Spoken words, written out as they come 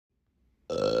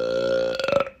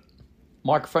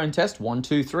Microphone test, 1,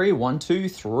 2, 3, 1, 2,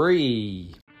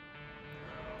 3.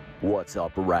 What's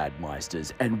up,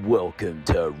 Radmeisters, and welcome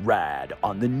to RAD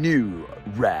on the new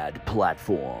RAD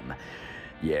platform.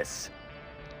 Yes,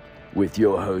 with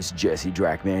your hosts Jesse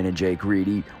Drackman and Jake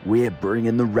Reedy, we're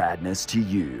bringing the radness to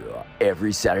you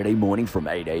every Saturday morning from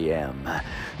 8 a.m.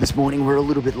 This morning we're a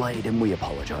little bit late and we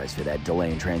apologize for that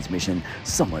delay in transmission.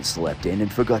 Someone slept in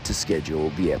and forgot to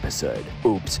schedule the episode.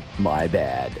 Oops, my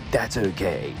bad. That's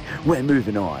okay. We're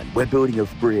moving on. We're building a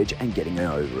bridge and getting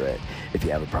over it. If you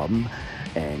have a problem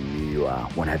and you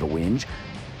want to have a whinge,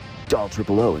 dial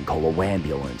 000 and call a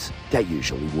ambulance. That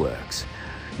usually works.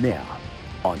 Now,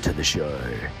 onto the show.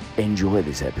 Enjoy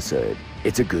this episode.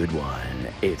 It's a good one.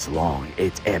 It's long.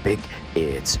 It's epic.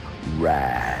 It's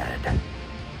rad.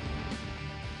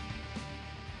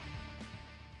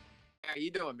 How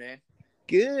you doing, man?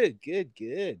 Good.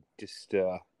 Just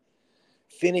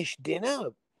finished dinner.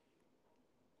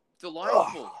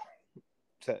 Delightful.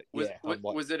 So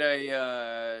Was it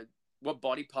a what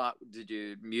body part did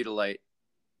you mutilate?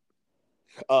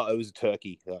 Oh, it was a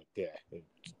turkey.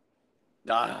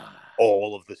 Ah,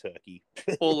 All of the turkey.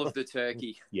 all of the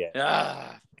turkey.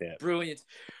 Yeah. Brilliant.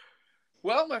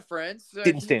 Well, my friends,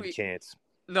 Didn't stand a chance.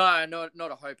 No,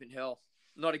 not a hope in hell.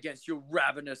 Not against your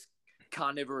ravenous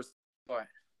carnivorous. Boy.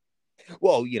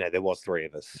 Well, there was three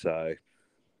of us, so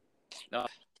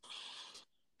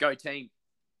Go team.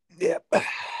 yep.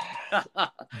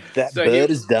 That So bird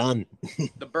is done.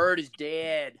 The bird is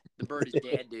dead. The bird is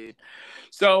dead, dude.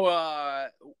 So,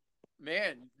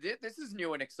 man, this is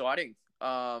new and exciting.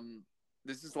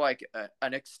 This is like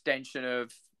an extension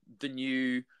of the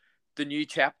new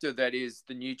chapter that is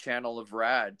the new channel of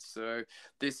Rad. So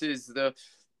this is the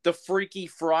Freaky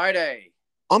Friday.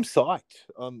 I'm psyched.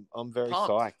 I'm very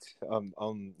Pumped.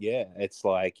 psyched. Yeah, it's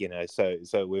like,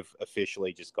 so we've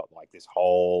officially just got like this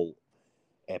whole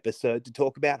episode to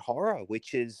talk about horror,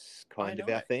 which is kind of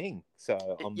our thing. So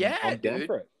I'm down dude.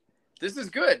 for it. This is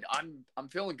good. I'm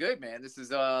feeling good, man. This is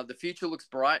the future looks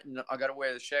bright, and I got to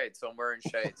wear the shades, so I'm wearing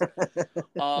shades.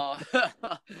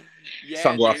 Yeah,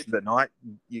 Sunglasses dude. at night.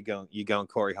 You going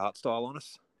Corey Hart style on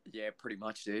us? Yeah, pretty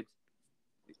much, dude.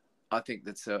 I think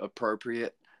that's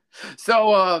appropriate.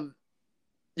 So,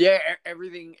 yeah,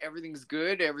 everything's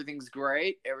good. Everything's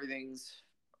great. Everything's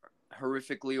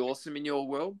horrifically awesome in your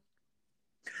world.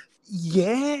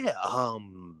 Yeah.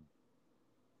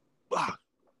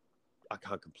 I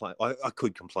can't complain. I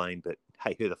could complain, but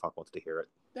hey, who the fuck wants to hear it?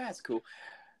 That's cool.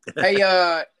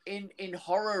 Hey, in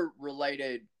horror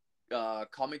related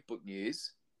comic book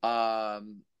news, I've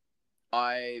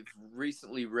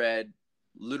recently read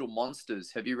Little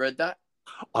Monsters. Have you read that?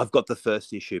 I've got the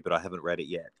first issue, but I haven't read it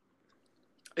yet.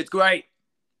 It's great.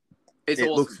 It's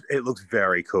awesome. It looks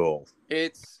very cool.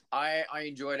 I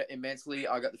enjoyed it immensely.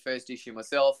 I got the first issue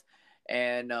myself,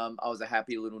 and I was a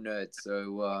happy little nerd.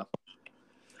 So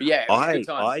yeah, it was good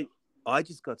times. I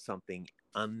just got something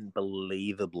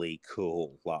unbelievably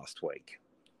cool last week.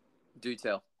 Do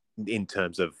tell. In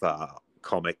terms of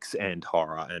comics and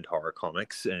horror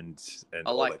comics and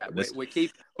I like that.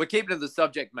 We're keeping to the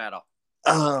subject matter.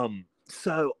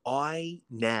 So I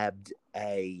nabbed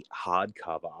a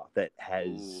hardcover that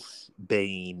has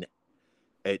been.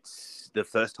 It's the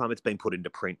first time it's been put into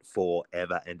print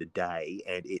forever and a day,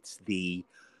 and it's the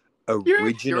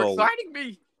original. You're exciting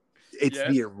me. It's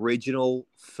the original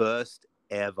first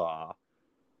ever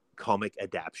comic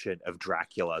adaptation of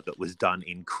Dracula that was done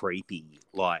in creepy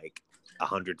like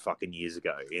 100 fucking years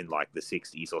ago in like the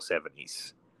 60s or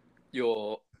 70s.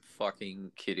 You're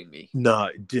fucking kidding me. No,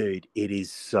 dude, it is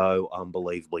so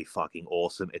unbelievably fucking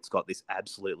awesome. It's got this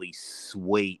absolutely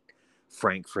sweet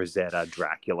Frank Frazetta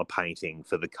Dracula painting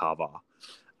for the cover.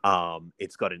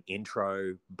 It's got an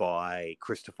intro by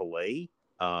Christopher Lee,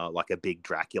 like a big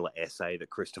Dracula essay that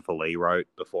Christopher Lee wrote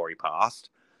before he passed.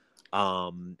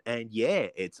 And yeah,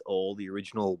 it's all the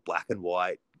original black and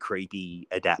white creepy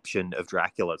adaptation of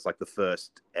Dracula. It's like the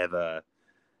first ever,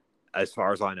 as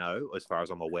far as I know, as far as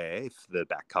I'm aware, if the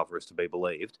back cover is to be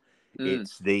believed,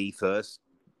 it's the first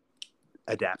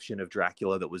adaptation of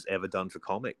Dracula that was ever done for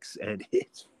comics, and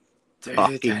it's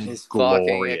fucking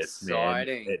glorious, man.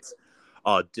 It's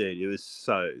dude, it was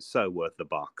so worth the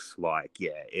bucks. Like,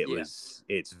 yeah,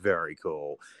 it's very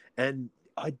cool. And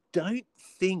I don't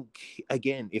think,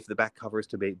 again, if the back cover is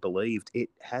to be believed, it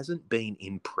hasn't been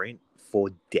in print for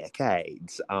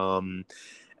decades. And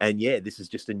yeah, this is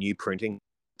just a new printing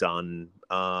done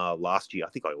last year. I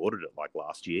think I ordered it like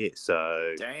last year.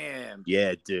 So damn.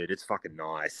 Yeah, dude, it's fucking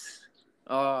nice.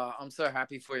 Oh, I'm so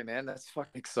happy for you, man. That's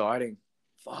fucking exciting.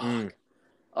 Fuck.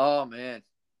 Oh man.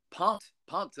 Pumped.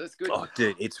 That's good. Oh,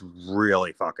 dude, it's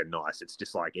really fucking nice. It's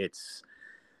just like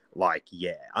Like,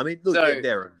 yeah. I mean, look, So,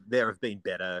 there have been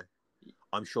better.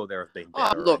 I'm sure there have been oh,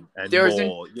 better look, and there's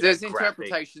more, there's graphic.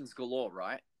 interpretations galore,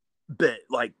 right? But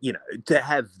like, to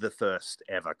have the first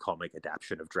ever comic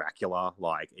adaptation of Dracula,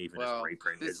 like even as a Well,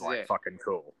 reprint, this is is like it. fucking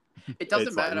cool. It doesn't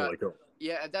It's like matter. really cool.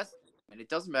 Yeah, and it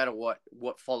doesn't matter what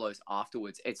follows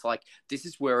afterwards. It's like this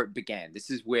is where it began. This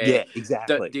is where Yeah,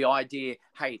 exactly. the idea,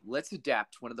 hey, let's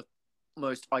adapt one of the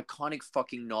most iconic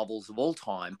fucking novels of all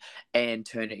time and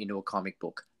turn it into a comic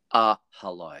book.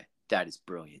 Hello. That is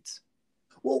brilliance.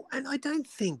 Well, and I don't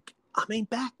think. I mean,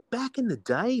 back in the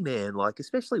day, man, like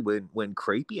especially when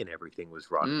Creepy and everything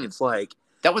was running, it's like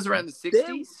that was around the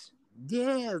 60s.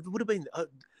 Yeah, it would have been.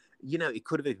 It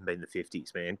could have even been the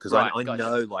 50s, man, because Right, I gotcha.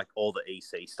 know like all the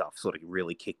EC stuff sort of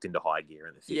really kicked into high gear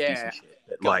in the 50s Yeah, and shit.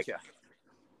 But gotcha.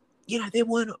 like, there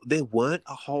weren't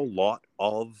a whole lot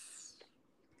of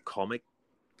comic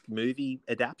movie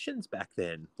adaptions back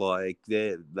then. Like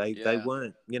they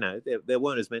weren't, there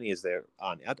weren't as many as there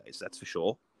are nowadays. That's for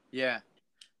sure. Yeah,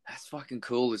 that's fucking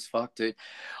cool as fuck, dude.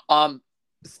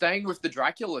 Staying with the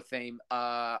Dracula theme,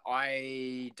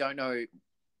 I don't know.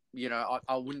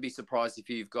 I wouldn't be surprised if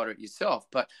you've got it yourself,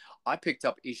 but I picked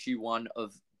up issue 1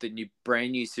 of the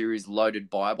brand new series Loaded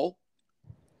Bible.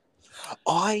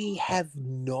 I have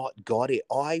not got it.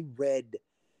 I read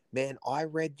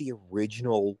the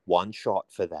original one shot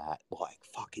for that like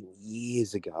fucking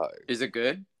years ago. Is it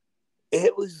good?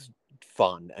 It was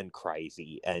fun and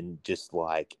crazy and just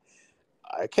like,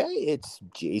 okay, it's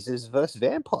Jesus versus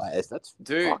vampires. That's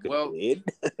fucking weird.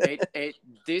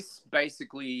 This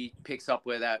basically picks up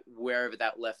wherever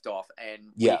that left off, and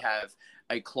we Yeah. have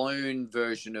a clone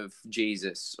version of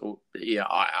Jesus. I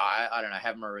don't know. I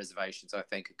have my reservations. I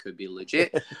think it could be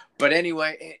legit, but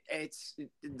anyway, it's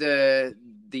the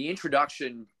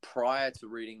introduction prior to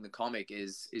reading the comic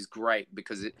is great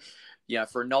because it,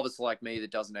 for a novice like me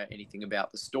that doesn't know anything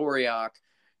about the story arc,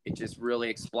 it just really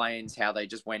explains how they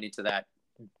just went into that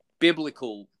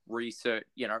biblical research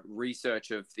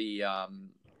of the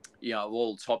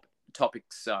all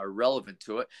topics relevant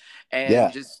to it,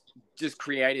 and just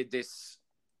created this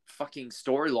fucking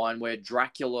storyline where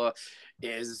Dracula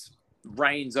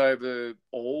reigns over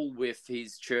all with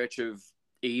his church of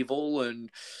evil,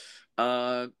 and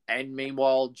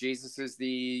meanwhile Jesus is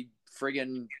the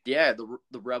friggin' the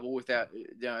rebel without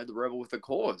the rebel with a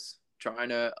cause, trying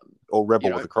to, or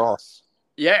rebel with a cross.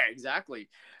 Yeah, exactly.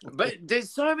 But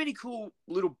there's so many cool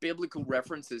little biblical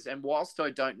references, and whilst I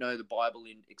don't know the Bible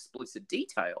in explicit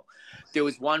detail, there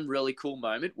was one really cool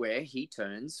moment where he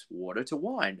turns water to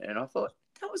wine, and I thought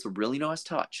that was a really nice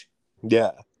touch.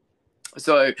 Yeah.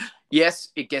 So, yes,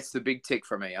 it gets the big tick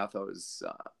for me. I thought it was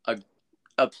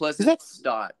a pleasant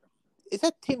start. Is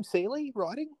that Tim Seeley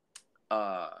writing?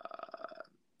 I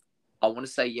want to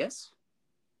say yes.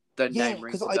 The name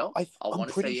rings a bell. I'm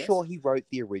pretty sure he wrote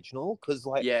the original because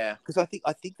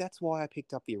I think that's why I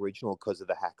picked up the original, because of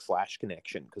the Hack Slash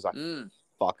connection, because I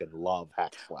fucking love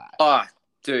Hack Slash. Oh,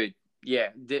 dude, yeah,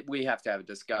 we have to have a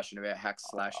discussion about Hack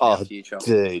Slash in our future.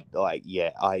 Dude, like,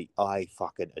 yeah, I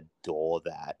fucking adore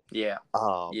that. Yeah.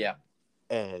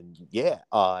 And yeah,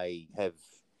 I have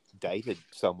dated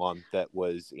someone that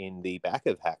was in the back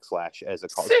of Hack Slash as a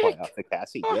cosplayer for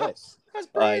Cassie. Yes. That's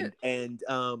brilliant. And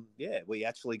we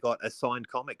actually got a signed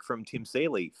comic from Tim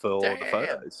Seeley for the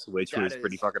photos, which was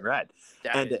pretty fucking rad.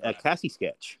 And a Cassie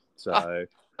sketch. So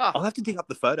I'll have to dig up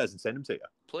the photos and send them to you.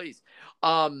 Please.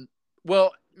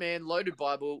 Well, man, Loaded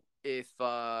Bible, if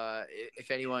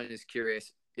anyone is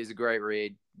curious, is a great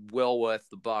read. Well worth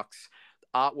the bucks.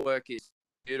 The artwork is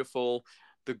beautiful.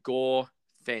 The gore,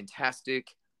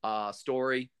 fantastic.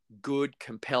 Story, good,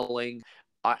 compelling.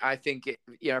 I think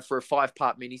for a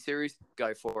 5-part miniseries,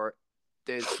 go for it.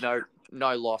 There's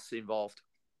no loss involved.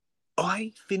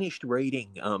 I finished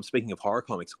reading. Speaking of horror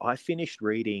comics, I finished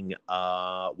reading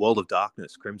World of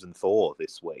Darkness, Crimson Thor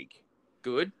this week.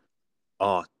 Good.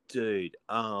 Oh, dude.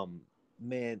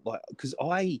 Man, like, because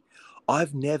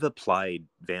I've never played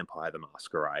Vampire the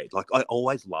Masquerade. Like, I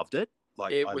always loved it.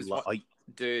 Like,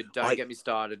 dude, don't get me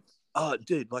started. Oh,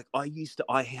 dude, like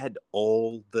I had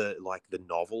all the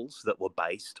novels that were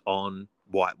based on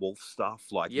White Wolf stuff,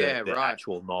 like the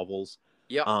actual novels.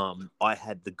 Yeah. I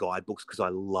had the guidebooks because I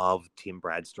love Tim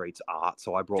Bradstreet's art,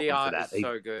 so I brought them for that. The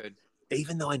art is so good.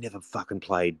 Even though I never fucking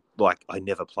played, like, I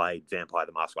never played Vampire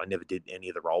the Masquerade, I never did any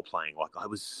of the role playing. Like, I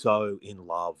was so in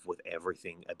love with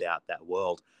everything about that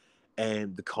world,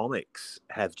 and the comics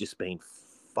have just been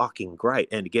fucking great.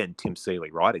 And again, Tim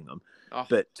Seeley writing them,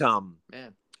 but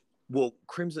man. Well,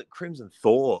 Crimson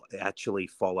Thor actually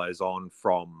follows on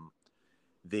from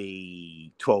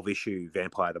the 12-issue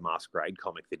Vampire the Masquerade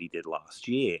comic that he did last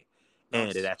year.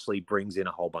 And it actually brings in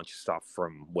a whole bunch of stuff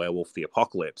from Werewolf the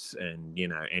Apocalypse. And, you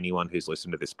know, anyone who's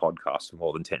listened to this podcast for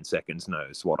more than 10 seconds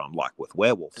knows what I'm like with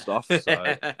werewolf stuff.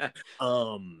 So,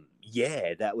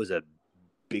 yeah, that was a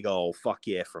big old fuck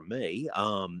yeah from me.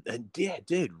 And yeah,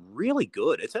 dude, really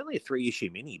good. It's only a 3-issue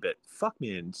mini, but fuck,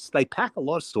 man, they pack a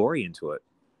lot of story into it.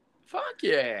 Fuck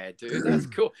yeah, dude, that's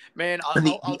cool, man. And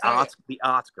I'll tell you. the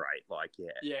art's great. Like,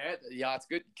 Yeah, the art's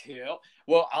good. Cool.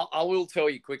 Well, I will tell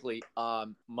you quickly.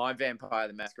 My Vampire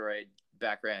the Masquerade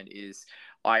background is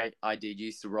I did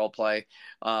used to role play,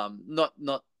 not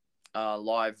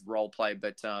live role play,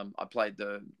 but I played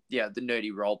the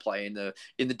nerdy role play in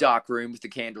the dark room with the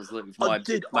candles lit with my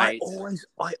mates.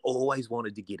 I always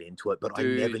wanted to get into it, but I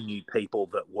never knew people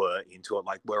that were into it.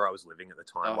 Like where I was living at the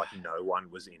time, like no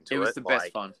one was into it. It was the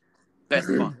best fun. Best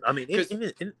fun. I mean,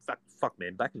 fuck,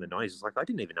 man, back in the 90s, it's like I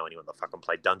didn't even know anyone that fucking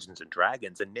played Dungeons and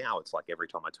Dragons, and now it's like every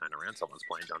time I turn around, someone's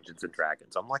playing Dungeons and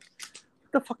Dragons. I'm like,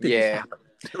 what the fuck did this happen?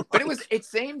 But it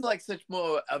seemed like such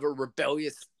more of a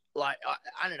rebellious, like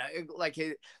I don't know, like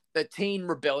a teen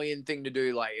rebellion thing to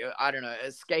do, like I don't know,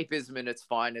 escapism in its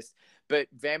finest. But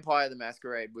Vampire the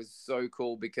Masquerade was so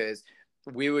cool because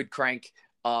we would crank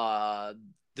the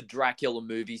Dracula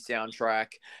movie soundtrack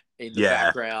in the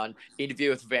background,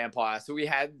 Interview with the Vampire. So we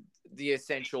had the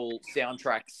essential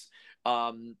soundtracks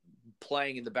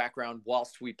playing in the background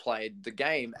whilst we played the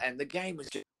game, and the game was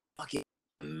just fucking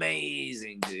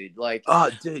amazing, dude. Like, oh,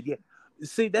 dude, yeah.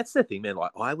 See, that's the thing, man. Like,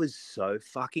 I was so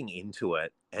fucking into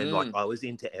it, and like, I was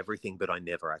into everything, but I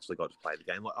never actually got to play the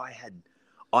game. Like,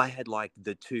 I had like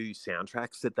the 2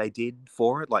 soundtracks that they did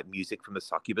for it, like music from the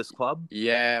Succubus Club.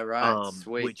 Yeah, right.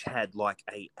 Sweet. Which had like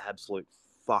a absolute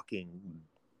fucking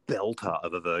belter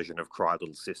of a version of Cry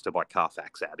Little Sister by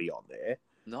Carfax Abbey on there.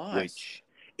 Nice. Which,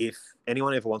 if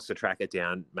anyone ever wants to track it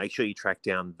down, make sure you track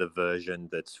down the version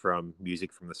that's from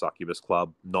Music from the Succubus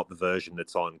Club, not the version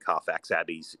that's on Carfax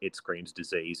Abbey's It Screams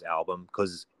Disease album,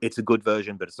 because it's a good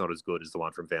version, but it's not as good as the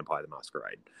one from Vampire the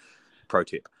Masquerade. Pro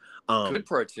tip. Good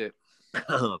pro tip.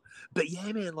 But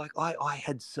yeah, man, like I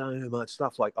had so much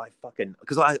stuff. Like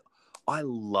because I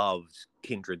loved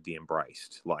Kindred the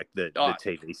Embraced, like the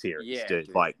TV series,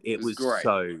 dude. Like it was great.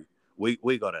 So we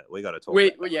gotta talk.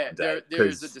 There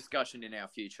is a discussion in our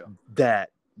future. That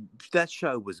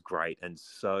show was great and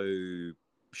so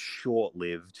short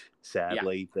lived,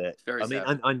 sadly. Yeah,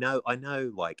 I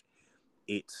know, like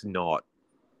it's not.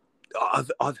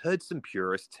 I've heard some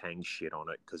purists hang shit on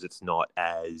it because it's not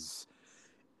as,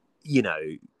 you know,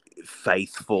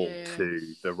 faithful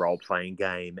to the role-playing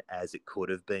game as it could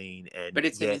have been. But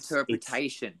it's an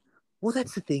interpretation. Well,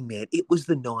 that's the thing, man. It was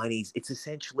the 90s. It's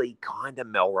essentially kind of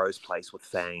Melrose Place with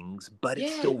fangs, but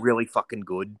it's still really fucking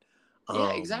good.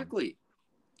 Yeah, exactly.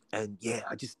 And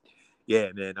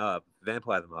man,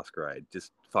 Vampire the Masquerade,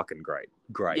 just fucking great.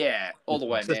 Yeah, all the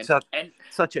way, man.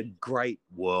 Such a great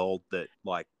world that,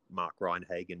 like, Mark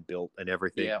Reinhagen built and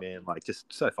everything, man. Like, just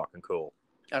so fucking cool.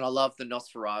 And I love the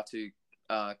Nosferatu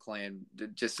clan.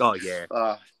 Just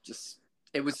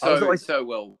it was so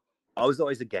well. I was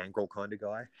always a Gangrel kind of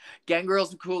guy.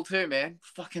 Gangrels were cool too, man.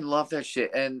 Fucking love that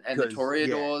shit. And the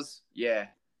Toreadors, yeah.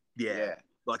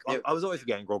 Like I was always a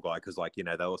Gangrel guy because, like, you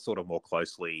know, they were sort of more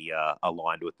closely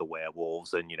aligned with the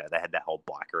werewolves, and you know they had that whole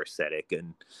biker aesthetic,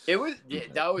 and it was they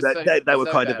were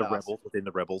kind of the rebels within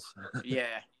the rebels. yeah.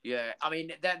 I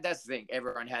mean that's the thing.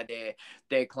 Everyone had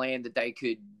their clan that they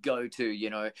could go to,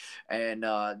 you know, and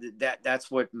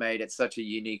that's what made it such a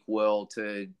unique world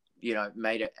to, you know,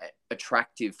 made it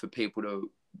attractive for people to,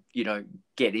 you know,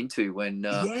 get into when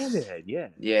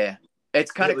yeah. It's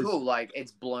kind of cool. Like,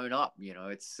 it's blown up, you know,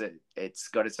 it's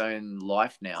got its own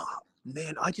life now.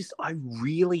 Man, I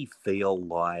really feel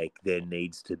like there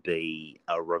needs to be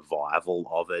a revival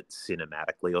of it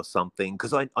cinematically or something.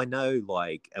 Because I know,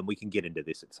 like, and we can get into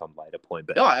this at some later point,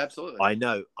 but absolutely. I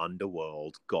know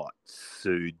Underworld got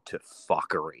sued to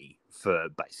fuckery for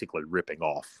basically ripping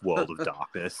off World of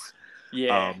Darkness.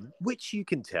 Yeah. Which you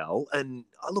can tell. And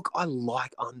look, I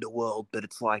like Underworld, but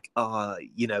it's like,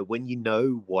 you know, when you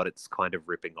know what it's kind of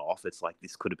ripping off, it's like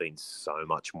this could have been so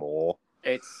much more.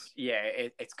 It's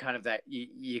kind of that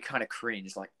you kind of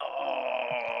cringe, like,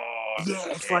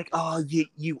 it's like,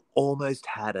 you almost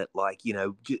had it. Like, you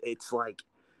know, it's like,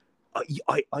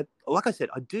 I like I said,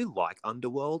 I do like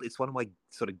Underworld. It's one of my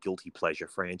sort of guilty pleasure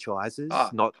franchises.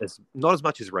 Not as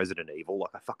much as Resident Evil.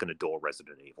 Like, I fucking adore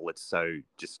Resident Evil. It's so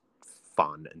just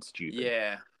fun and stupid.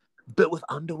 Yeah. But with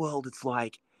Underworld, it's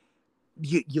like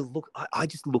you look. I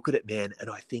just look at it, man, and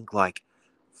I think, like,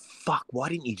 fuck, why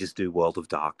didn't you just do World of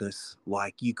Darkness?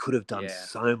 Like, you could have done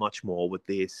so much more with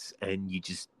this, and you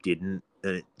just didn't.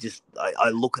 And it just, I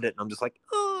look at it and I'm just like,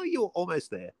 oh, you're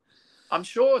almost there. I'm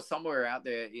sure somewhere out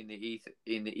there in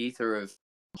the ether of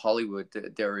Hollywood,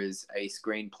 there is a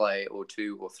screenplay or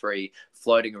two or three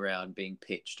floating around, being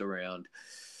pitched around,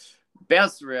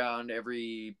 bounced around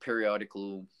every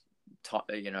periodical,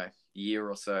 year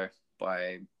or so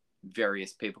by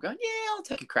various people going, yeah, I'll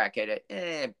take a crack at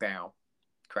it. Bow,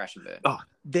 crash and burn. Oh,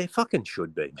 there fucking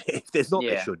should be. If there's not,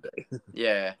 there Yeah. should be.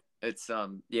 Yeah, it's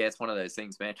it's one of those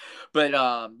things, man. But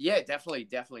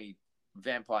definitely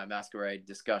Vampire Masquerade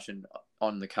discussion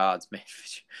on the cards, man.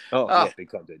 Oh, yeah, big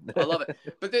time, dude. I love it.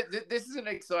 But this is an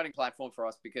exciting platform for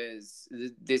us because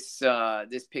this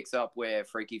picks up where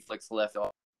Freaky Flicks left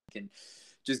off. We can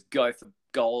just go for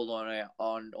gold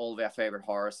on all of our favorite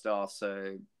horror stuff.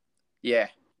 So yeah,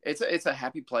 it's a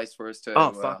happy place for us to.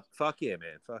 Oh, fuck yeah,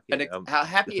 man. Fuck yeah. A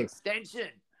happy extension.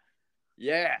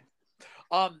 Yeah.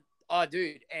 Oh,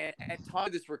 dude, and at time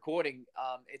of this recording,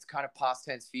 it's kind of past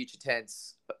tense, future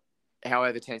tense,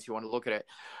 however tense you want to look at it.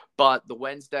 But the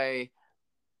Wednesday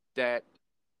that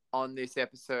on this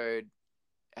episode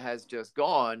has just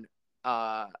gone,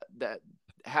 that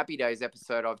Happy Days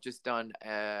episode, I've just done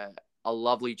a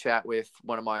lovely chat with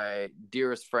one of my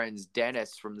dearest friends,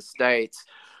 Dennis from the States,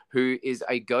 who is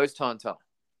a ghost hunter.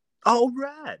 Oh,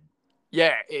 rad.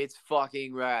 Yeah, it's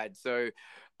fucking rad. So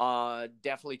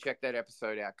definitely check that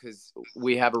episode out because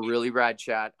we have a really rad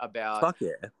chat about Fuck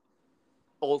yeah.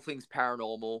 all things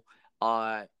paranormal.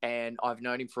 And I've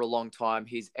known him for a long time.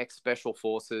 He's ex-special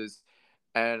forces,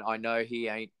 and I know he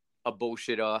ain't a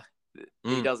bullshitter.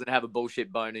 He doesn't have a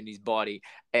bullshit bone in his body.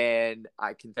 And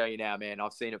I can tell you now, man,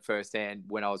 I've seen it firsthand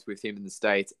when I was with him in the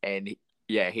States, and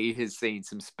he has seen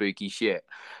some spooky shit.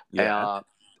 Yeah.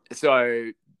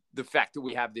 So the fact that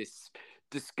we have this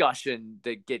discussion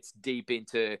that gets deep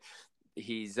into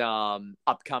his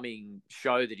upcoming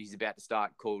show that he's about to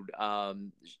start called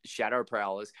Shadow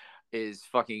Prowlers is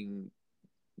fucking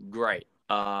great.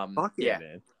 Fuck yeah,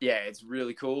 man. Yeah, it's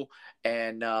really cool.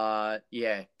 And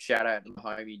shout out to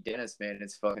my homie Dennis, man.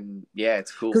 It's fucking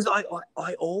it's cool. Because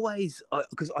I always I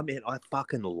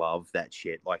fucking love that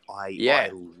shit. Like I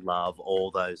love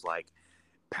all those like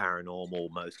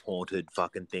paranormal, most haunted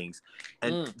fucking things.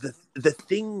 And the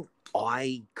thing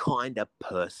I kind of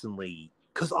personally,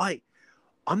 because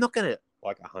I'm not gonna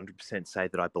like 100% say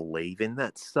that I believe in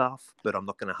that stuff, but I'm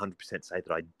not gonna 100% say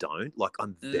that I don't. Like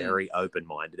I'm very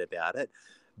open-minded about it.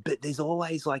 But there's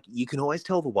always like, you can always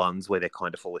tell the ones where they're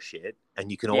kind of full of shit,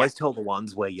 and you can always tell the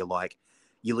ones where you're like,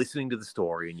 you're listening to the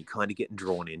story and you're kind of getting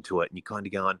drawn into it, and you're kind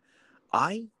of going,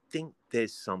 I think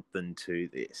there's something to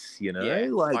this, you know? Yeah,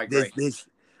 like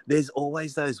there's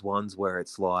always those ones where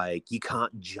it's like, you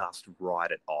can't just write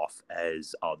it off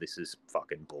as, oh, this is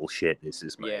fucking bullshit, this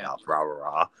is made up, rah, rah,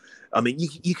 rah. I mean,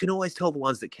 you can always tell the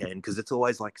ones that can, because it's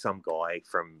always like some guy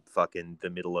from fucking the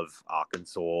middle of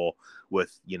Arkansas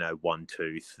with, you know, one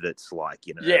tooth that's like,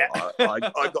 you know,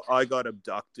 I got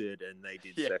abducted and they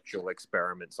did sexual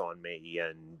experiments on me,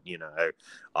 and, you know,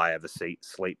 I have a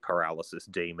sleep paralysis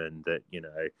demon that, you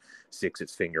know, sticks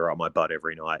its finger on my butt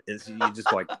every night. And so you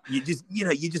just like, you just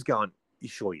going,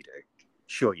 sure you do.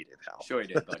 Sure you do, pal. Sure you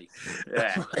do, buddy.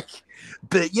 Yeah.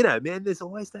 But, you know, man, there's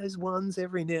always those ones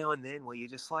every now and then where you're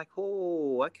just like,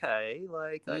 oh, okay.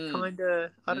 Like, I kind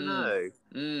of, I don't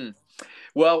know.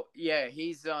 Well, yeah,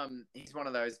 he's one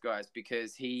of those guys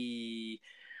because him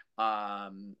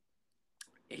and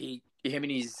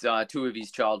his two of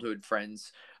his childhood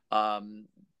friends,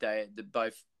 they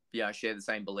both, share the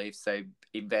same beliefs. They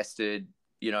invested,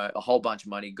 a whole bunch of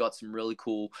money, got some really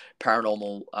cool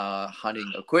paranormal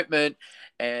hunting equipment.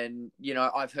 And,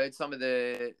 I've heard some of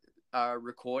the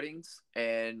recordings,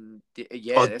 and dude,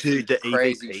 the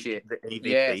crazy EVP shit. The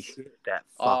EVP shit, that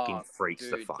fucking freaks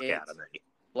the fuck out of me.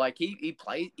 Like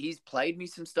he's played me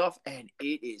some stuff, and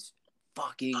it is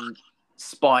fucking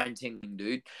spine tingling,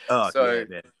 dude. Oh, so,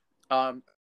 yeah, man.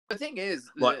 The thing is,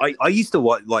 like I used to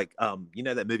watch, like, you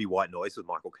know that movie White Noise with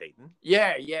Michael Keaton?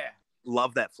 Yeah.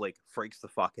 Love that flick. Freaks the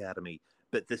fuck out of me.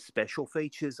 But the special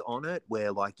features on it,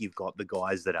 where like you've got the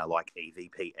guys that are like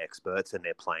EVP experts and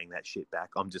they're playing that shit back,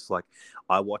 I'm just like,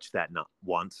 I watched that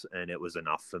once and it was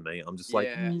enough for me. I'm just like,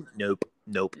 nope.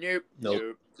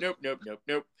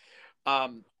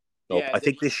 I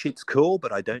think this shit's cool,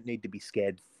 but I don't need to be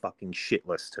scared fucking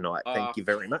shitless tonight. Thank you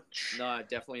very much. No,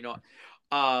 definitely not.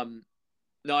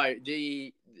 No,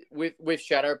 with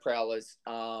Shadow Prowlers,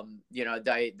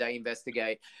 they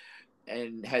investigate,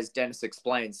 and as Dennis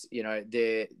explains,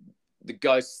 the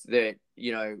ghosts that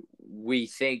we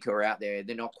think are out there,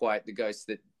 they're not quite the ghosts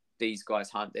that these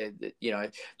guys hunt.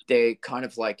 They're kind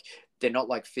of like, they're not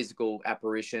like physical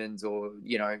apparitions or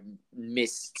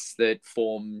mists that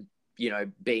form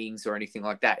beings or anything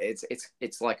like that.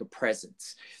 It's like a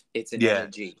presence. It's an Yeah.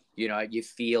 energy. You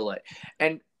feel it.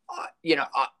 And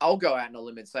I'll go out on a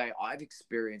limb and say I've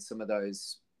experienced some of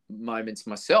those moments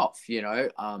myself.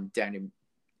 Down in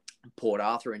Port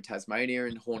Arthur in Tasmania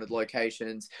in haunted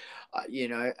locations,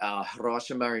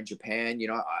 Hiroshima in Japan.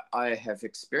 I have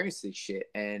experienced this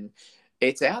shit, and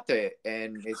it's out there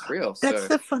and it's real. That's so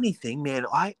the funny thing, man.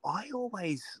 I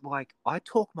always I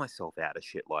talk myself out of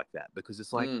shit like that because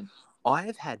it's like I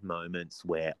have had moments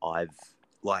where I've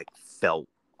felt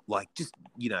just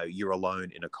you're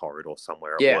alone in a corridor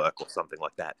somewhere at work or something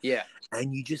like that. Yeah.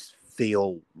 And you just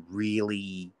feel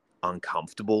really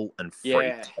uncomfortable and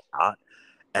freaked out.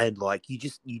 And you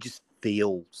just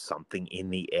feel something in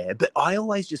the air. But I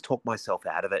always just talk myself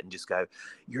out of it and just go,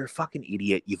 you're a fucking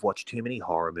idiot. You've watched too many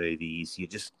horror movies. You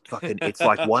just fucking, it's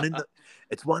like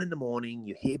it's 1 a.m.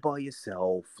 You're here by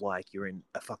yourself. You're in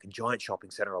a fucking giant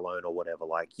shopping center alone or whatever.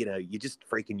 You're just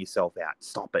freaking yourself out.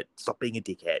 Stop it. Stop being a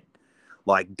dickhead.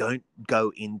 Don't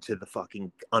go into the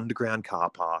fucking underground car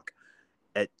park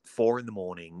at 4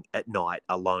 a.m. at night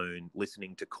alone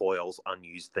listening to Coil's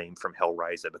unused theme from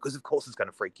Hellraiser, because of course it's going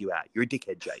to freak you out. You're a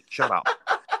dickhead, Jake. Shut up.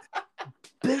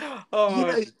 But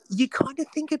you kind of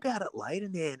think about it later,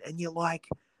 man, and you're like,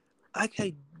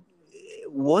 okay,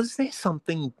 was there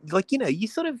something you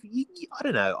sort of I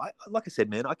don't know. Like I said,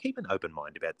 man, I keep an open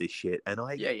mind about this shit, and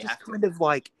I just kind of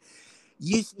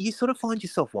you sort of find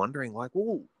yourself wondering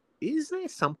well, is there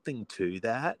something to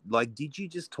that? Did you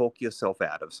just talk yourself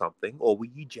out of something, or were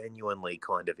you genuinely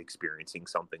kind of experiencing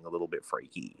something a little bit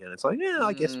freaky? And it's I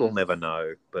guess we'll never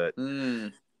know. But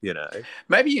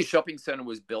maybe your shopping center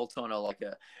was built on a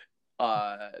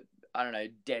I don't know,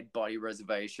 dead body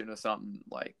reservation or something.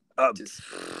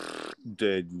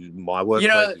 Dude, my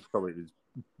workplace is probably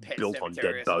built on dead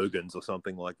or bogans or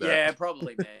something like that. Yeah,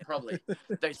 probably, man. Probably.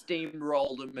 They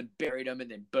steamrolled them and buried them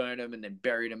and then burned them and then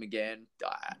buried them again.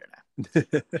 I don't know.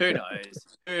 Who knows?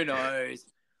 Who knows?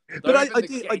 But I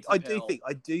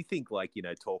do think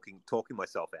talking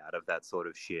myself out of that sort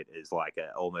of shit is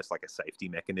almost like a safety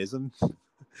mechanism.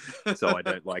 So I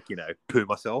don't poo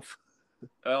myself.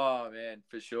 Oh man,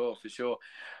 for sure.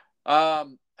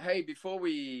 Hey, before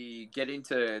we get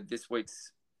into this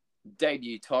week's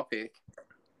debut topic,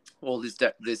 or this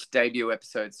debut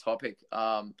episode's topic,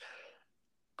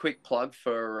 quick plug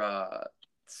for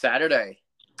Saturday.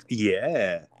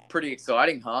 Yeah, pretty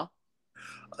exciting, huh?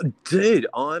 Dude,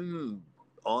 I'm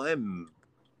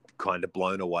kind of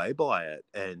blown away by it,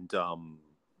 and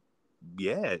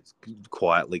it's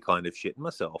quietly kind of shitting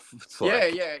myself. It's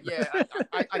yeah.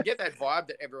 I get that vibe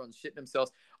that everyone's shitting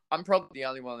themselves. I'm probably the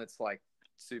only one that's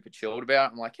super chilled about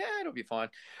it. I'm like, yeah, it'll be fine.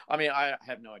 I mean, I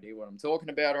have no idea what I'm talking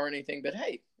about or anything, but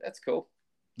hey, that's cool.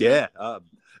 Yeah,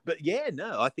 but yeah,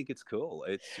 no, I think it's cool.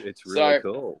 It's really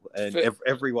cool, and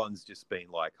everyone's just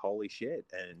been like, holy shit,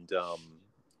 and two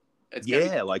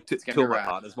of my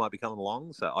partners might be coming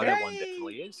along, so I know one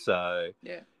definitely is. So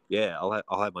yeah,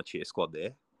 I'll have my cheer squad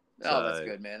there. Oh, that's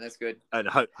good, man. That's good. And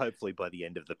hopefully by the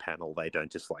end of the panel, they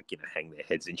don't just hang their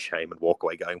heads in shame and walk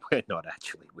away going, we're not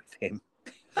actually with him.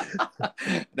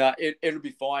 No, it'll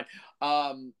be fine.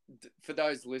 For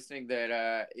those listening that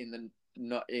are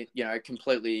not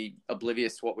completely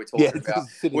oblivious to what we're talking about,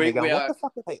 what the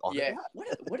fuck are they on about?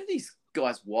 What are these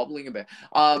guys wobbling about?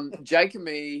 Jake and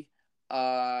me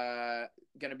are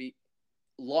going to be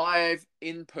live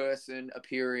in person,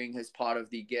 appearing as part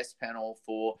of the guest panel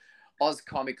for Oz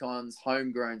Comic Con's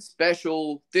Homegrown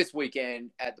Special this weekend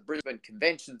at the Brisbane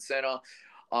Convention Centre.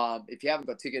 If you haven't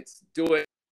got tickets, do it,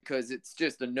 because it's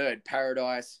just a nerd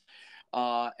paradise.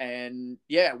 And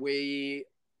yeah, we,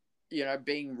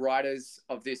 being writers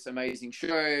of this amazing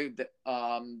show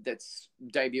that's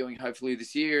debuting hopefully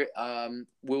this year,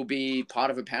 will be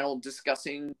part of a panel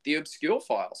discussing the Obscure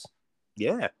Files.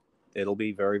 Yeah, it'll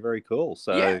be very, very cool.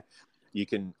 So you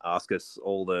can ask us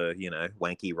all the,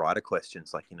 wanky writer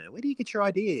questions like, where do you get your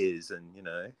ideas? And,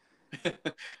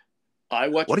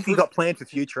 what have you got planned for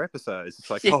future episodes? It's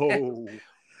like,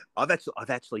 I've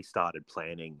actually started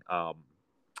planning.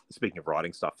 Speaking of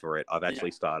writing stuff for it, I've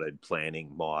actually started planning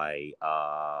my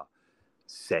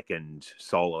second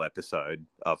solo episode.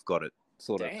 I've got it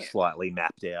sort of slightly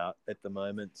mapped out at the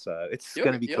moment, so it's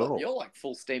going to be cool. You're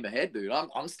full steam ahead, dude.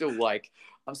 I'm still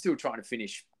trying to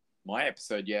finish my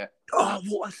episode yet. Oh,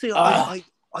 well, see, I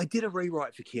did a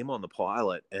rewrite for Kim on the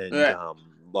pilot, and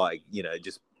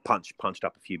just punched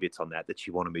up a few bits on that she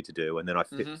wanted me to do, and then I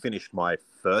finished my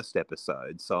first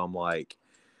episode. So I'm like,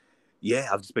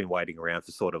 I've just been waiting around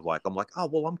for sort of I'm like, oh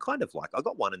well, I'm kind of I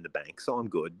got one in the bank, so I'm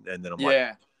good. And then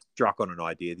I'm struck on an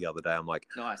idea the other day. I'm like,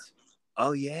 nice.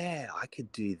 Oh yeah, I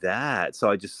could do that. So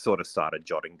I just sort of started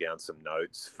jotting down some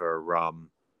notes for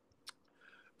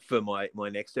my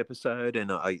next episode,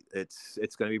 and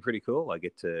it's going to be pretty cool. I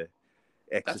get to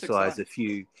That's exercise a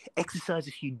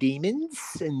exciting. few demons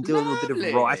and do a little bit of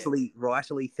Lovely.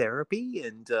 writerly therapy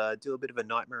and do a bit of a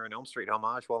Nightmare on Elm Street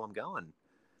homage while I'm going.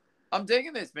 I'm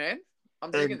digging this, man.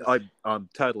 I'm digging And this. I'm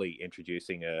totally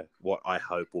introducing what I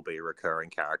hope will be a recurring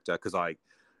character because I'm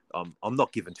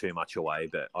not giving too much away,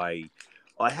 but I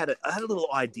had a little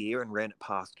idea and ran it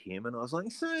past Kim, and I was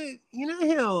like, so you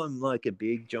know how I'm like a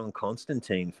big John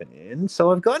Constantine fan,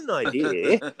 so I've got an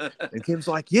idea. And Kim's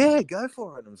like, yeah, go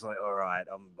for it. And I was like, all right,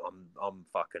 I'm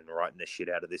fucking writing the shit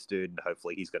out of this dude, and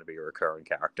hopefully he's going to be a recurring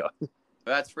character.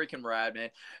 That's freaking rad,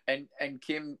 man. And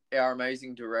Kim, our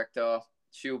amazing director,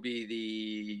 she'll be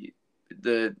the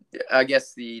I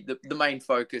guess the main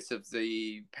focus of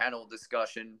the panel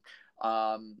discussion.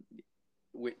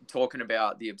 We're talking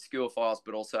about the obscure files,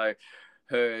 but also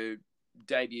her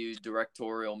debut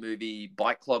directorial movie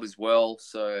Bike Club as well.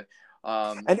 So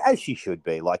And as she should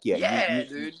be, like, yeah, yeah,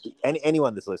 dude.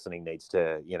 anyone that's listening needs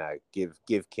to,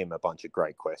 give Kim a bunch of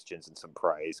great questions and some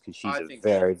praise because she's I a think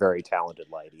very, very talented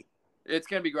lady. it's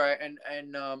going to be great, and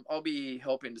I'll be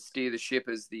helping to steer the ship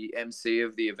as the MC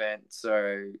of the event.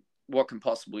 So what can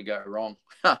possibly go wrong?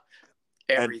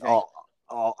 Everything. And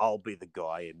I'll be the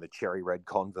guy in the cherry red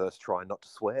Converse trying not to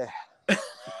swear.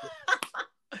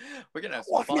 We're gonna have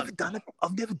Well, some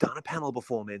I've never done a panel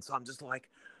before, man. So I'm just like,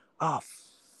 oh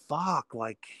fuck,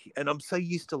 like, and I'm so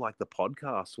used to like the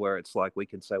podcast where it's like we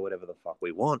can say whatever the fuck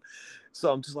we want.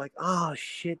 So I'm just like, oh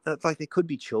shit, that's like there could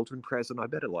be children present. I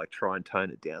better like try and tone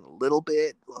it down a little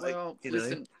bit. Like, Well, you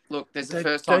listen, know, look, there's a don't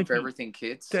first time don't for be everything,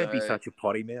 kids. don't be So such a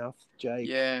potty mouth, Jake.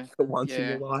 yeah, For once in yeah.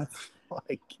 your life,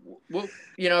 like, We'll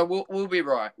be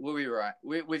right. We'll be right.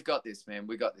 We've got this, man.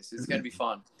 We got this. It's gonna be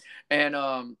fun, and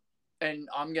I'm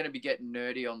gonna be getting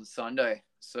nerdy on the Sunday.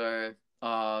 So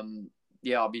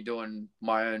yeah, I'll be doing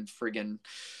my own friggin'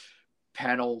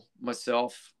 panel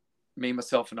myself. Me,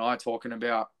 myself, and I talking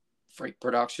about Freak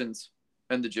Productions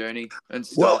and the journey and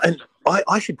well, stuff. and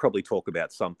I should probably talk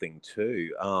about something too,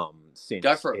 since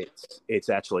Go for it. it's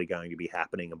actually going to be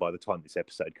happening, and by the time this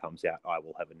episode comes out, I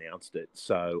will have announced it.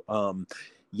 So,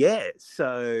 yeah.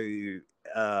 So,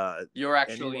 You're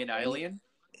actually an alien.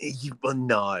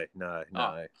 no,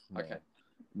 Okay.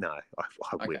 no. I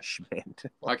Okay. wish, man.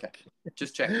 Okay.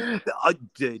 Just checking.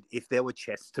 Dude, if there were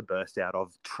chests to burst out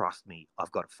of, trust me,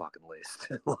 I've got a fucking list.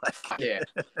 Like, Yeah.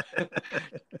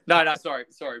 No, sorry.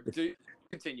 Do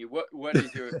continue. What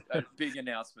is your big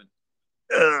announcement?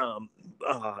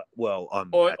 Well,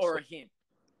 Or a hint?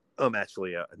 I'm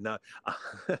actually no. I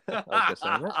was gonna say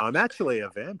that. I'm actually a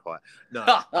vampire. No,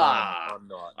 I'm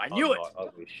not. I knew it.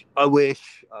 I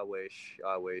wish.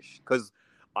 Because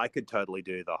I could totally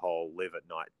do the whole live at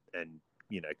night and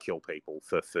kill people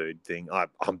for food thing.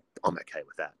 I'm okay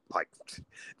with that. Like,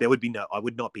 there would be I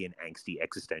would not be an angsty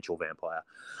existential vampire.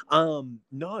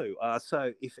 No.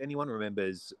 So if anyone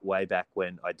remembers way back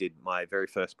when I did my very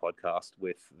first podcast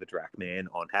with the Drac Man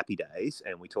on Happy Days,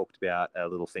 and we talked about a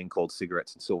little thing called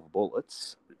cigarettes and silver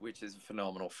bullets, Which is a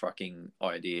phenomenal fucking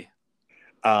idea.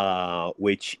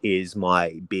 which is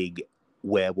my big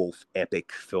werewolf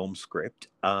epic film script.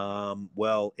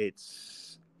 Well,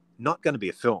 it's not going to be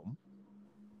a film,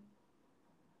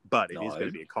 but it is going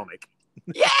to be a comic.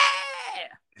 Yeah.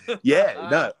 Yeah,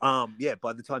 no, yeah.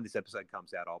 By the time this episode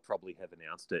comes out, I'll probably have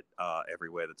announced it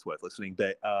everywhere that's worth listening.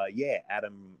 But yeah,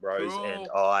 Adam Rose and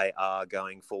I are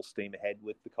going full steam ahead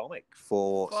with the comic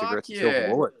for Cigarettes and Silver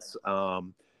Bullets. I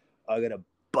got a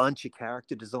bunch of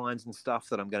character designs and stuff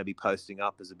that I'm going to be posting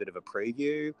up as a bit of a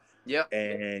preview. Yep.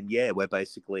 And yeah,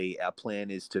 our plan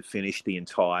is to finish the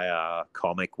entire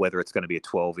comic, whether it's going to be a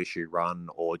 12-issue run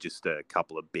or just a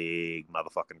couple of big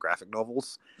motherfucking graphic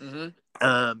novels.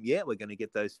 Mm-hmm. Yeah, we're going to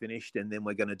get those finished, and then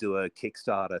we're going to do a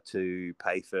Kickstarter to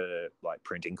pay for like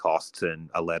printing costs and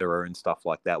a letterer and stuff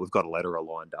like that. We've got a letterer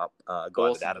lined up, a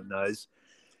guy that Adam knows.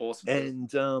 Awesome.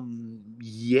 And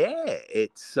yeah,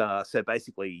 it's so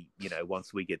basically,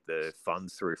 once we get the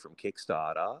funds through from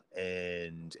Kickstarter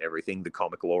and everything, the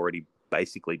comic will already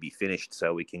basically be finished,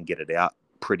 so we can get it out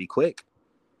pretty quick.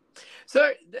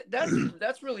 So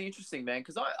that's really interesting, man,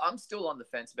 because I'm still on the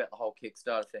fence about the whole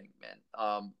Kickstarter thing,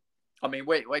 man. I mean,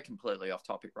 we're completely off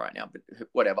topic right now, but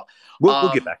whatever.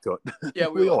 We'll get back to it. Yeah,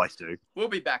 we always do. We'll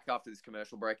be back after this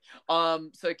commercial break. So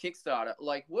Kickstarter,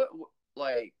 like what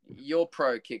like you're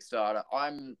pro Kickstarter.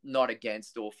 I'm not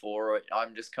against or for it.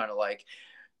 I'm just kind of like,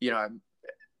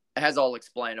 as I'll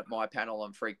explain at my panel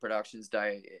on Freak Productions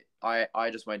Day, I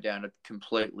just went down a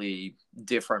completely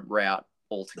different route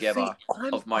altogether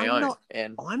of my I'm own. not,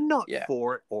 And I'm not yeah,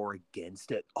 for it or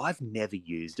against it. I've never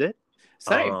used it.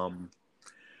 same.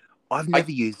 I've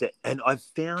never used it, and I've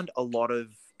found a lot of.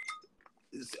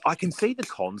 I can see the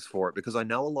cons for it because I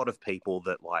know a lot of people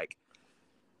that like,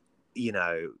 you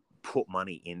know, put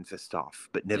money in for stuff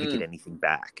but never get anything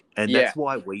back, and Yeah. that's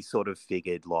why we sort of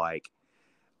figured like.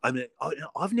 I mean,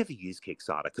 I've never used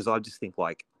Kickstarter because I just think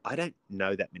like I don't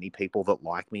know that many people that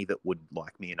like me that would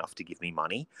like me enough to give me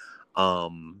money. I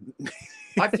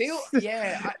feel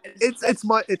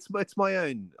it's my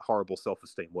own horrible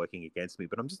self-esteem working against me.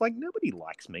 But I'm just like nobody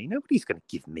likes me. Nobody's going to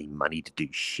give me money to do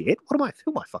shit. Who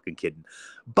am I fucking kidding?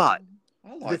 But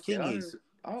I the like thing it. is,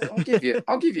 I'll give you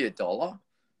 $1,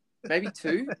 maybe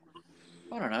 2.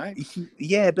 I don't know.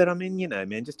 yeah, but I mean, you know,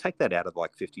 man, just take that out of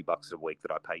like $50 a week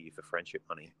that I pay you for friendship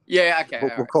money. Yeah, okay.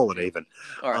 We'll call it even.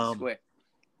 All right, square.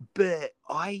 But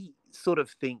I sort of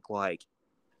think like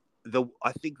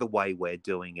I think the way we're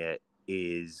doing it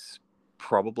is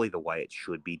probably the way it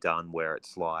should be done, where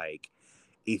it's like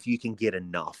if you can get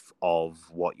enough of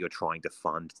what you're trying to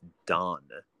fund done,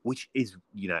 which is,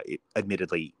 you know,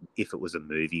 admittedly, if it was a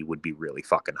movie, would be really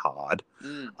fucking hard.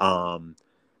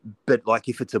 But like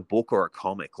if it's a book or a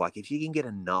comic, like if you can get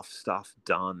enough stuff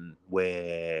done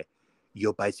where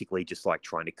you're basically just like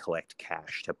trying to collect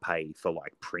cash to pay for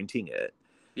like printing it,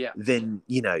 yeah, then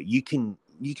you know you can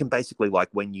basically like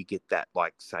when you get that,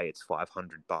 like say it's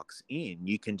 $500 in,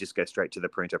 you can just go straight to the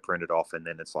printer, print it off, and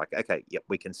then it's like, okay, yep,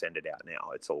 we can send it out now,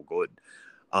 it's all good.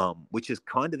 Which is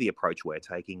kind of the approach we're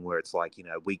taking, where it's like, you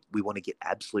know, we want to get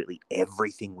absolutely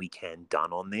everything we can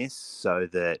done on this so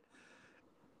that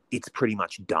it's pretty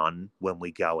much done when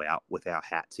we go out with our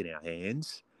hats in our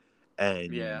hands.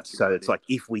 And so it's like,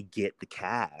 if we get the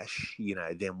cash, you know,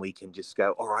 then we can just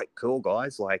go, all right, cool,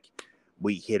 guys. Like,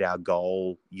 we hit our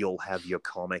goal. You'll have your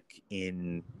comic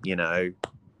in, you know,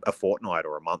 a fortnight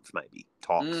or a month, maybe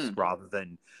tops, rather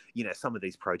than, you know, some of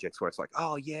these projects where it's like,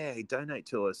 oh, yeah, donate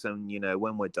to us. And, you know,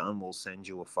 when we're done, we'll send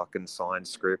you a fucking signed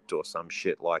script or some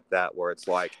shit like that, where it's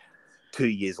like 2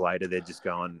 years later, they're just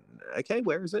going, okay,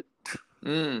 where is it?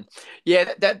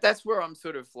 Yeah, that's where I'm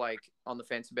sort of like on the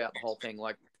fence about the whole thing.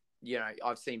 Like, you know,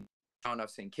 I've seen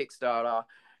Kickstarter,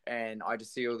 and I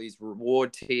just see all these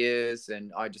reward tiers,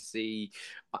 and I just see,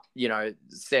 you know,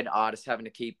 said artists having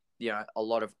to keep, you know, a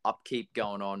lot of upkeep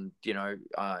going on, you know,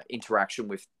 interaction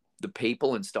with the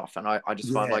people and stuff. And I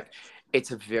just find like it's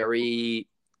a very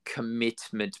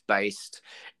commitment based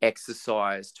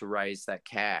exercise to raise that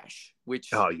cash,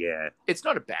 which it's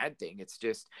not a bad thing. It's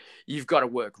just you've got to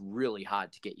work really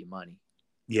hard to get your money.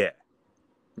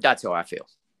 That's how I feel.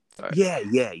 So.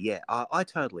 I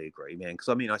totally agree, man, because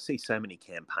I mean I see so many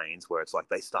campaigns where it's like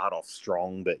they start off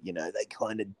strong, but you know they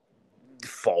kind of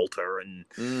falter, and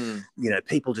you know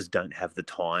people just don't have the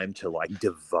time to like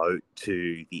devote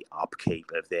to the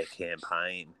upkeep of their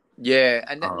campaign. Yeah,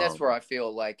 and that's where I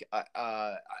feel like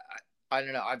I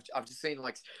don't know. I've just seen,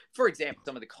 like, for example,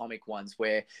 some of the comic ones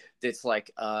where it's like,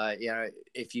 you know,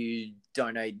 if you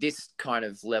donate this kind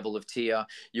of level of tier,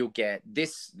 you'll get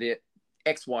the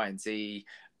X, Y, and Z.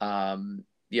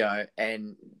 You know,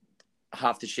 and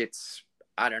half the shit's,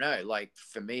 I don't know. Like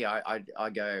for me, I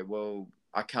go, well,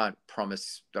 I can't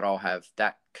promise that I'll have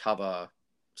that cover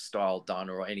style done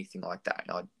or anything like that.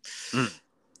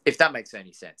 If that makes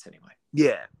any sense, anyway.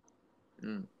 Yeah.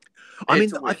 I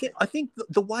mean, I think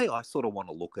the way I sort of want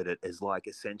to look at it is like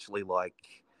essentially like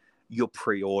you're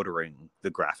pre-ordering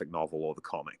the graphic novel or the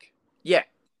comic. Yeah.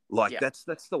 Like that's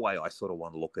the way I sort of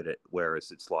want to look at it. Whereas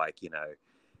it's like, you know,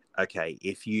 okay,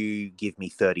 if you give me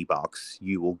 $30,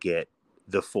 you will get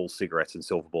the full Cigarettes and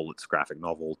Silver Bullets graphic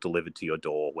novel delivered to your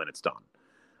door when it's done.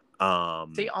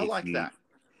 See, I like that.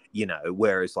 You know,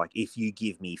 whereas like if you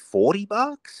give me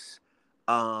 $40,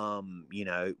 you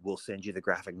know, we'll send you the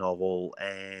graphic novel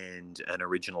and an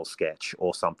original sketch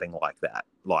or something like that.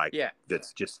 Like,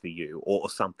 that's just for you, or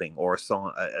something, or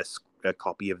a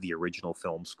copy of the original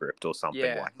film script or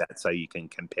something like that, so you can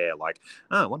compare. Like,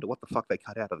 oh, I wonder what the fuck they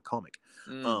cut out of the comic,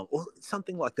 or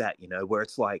something like that. You know, where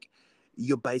it's like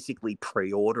you're basically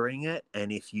pre-ordering it,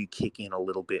 and if you kick in a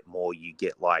little bit more, you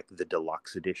get like the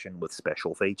deluxe edition with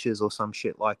special features or some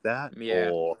shit like that.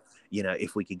 Or, you know,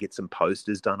 if we could get some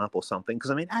posters done up or something,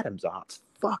 because I mean Adam's art's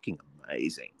fucking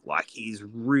amazing. Like, he's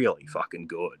really fucking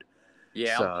good.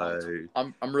 So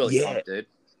I'm really pumped, dude.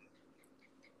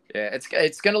 Yeah,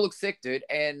 it's gonna look sick, dude.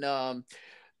 And I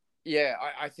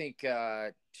think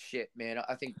shit, man.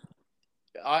 I think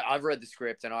I've read the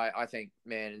script, and I think,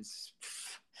 man,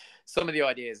 some of the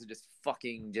ideas are just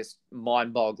fucking just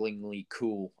mind-bogglingly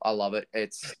cool. I love it.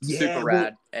 It's super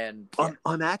rad. And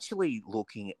I'm actually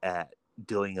looking at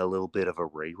doing a little bit of a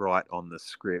rewrite on the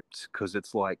script because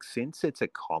it's like, since it's a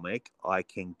comic, I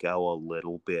can go a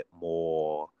little bit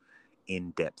more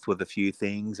in depth with a few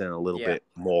things and a little Yeah. bit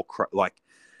more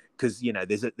because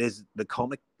there's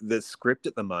the script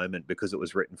at the moment, because it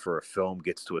was written for a film,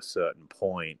 gets to a certain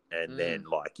point, and then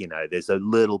there's a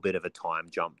little bit of a time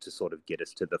jump to sort of get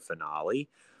us to the finale.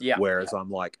 Yeah. Whereas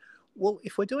I'm like, well,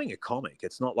 if we're doing a comic,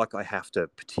 it's not like I have to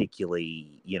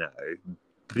particularly,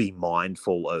 be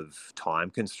mindful of time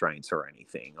constraints or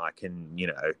anything. I can,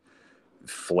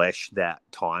 flesh that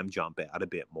time jump out a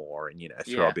bit more and,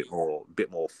 throw a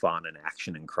bit more fun and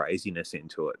action and craziness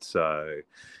into it. So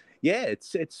yeah,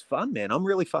 it's fun, man. I'm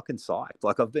really fucking psyched.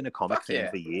 Like, I've been a comic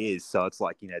fan for years, so it's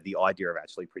like, the idea of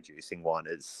actually producing one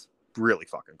is really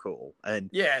fucking cool. And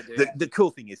yeah, dude. the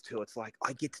cool thing is too, it's like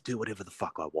I get to do whatever the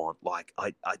fuck I want. Like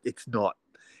it's not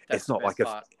like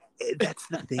that's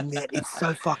the thing, man. It's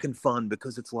so fucking fun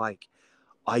because it's like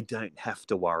I don't have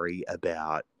to worry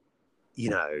about,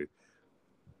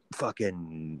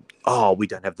 fucking, we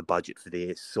don't have the budget for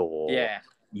this, or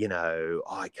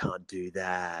I can't do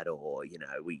that, or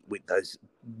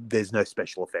there's no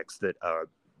special effects that are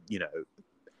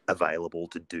available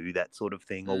to do that sort of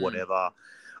thing or whatever.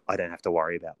 I don't have to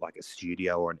worry about like a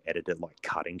studio or an editor like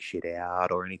cutting shit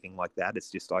out or anything like that.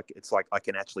 It's just like I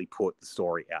can actually put the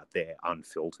story out there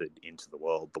unfiltered into the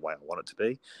world the way I want it to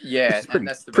be. Yeah, and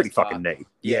that's the pretty best fucking part. neat.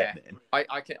 Yeah, man.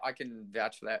 I can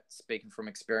vouch for that, speaking from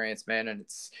experience, man. And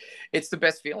it's the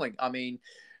best feeling. I mean,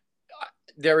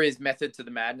 there is method to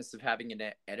the madness of having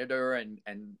an editor and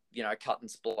cut and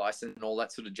splice and all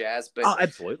that sort of jazz. But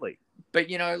absolutely. But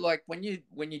like when you're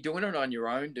doing it on your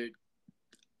own, dude,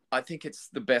 I think it's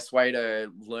the best way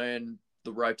to learn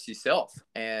the ropes yourself.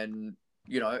 And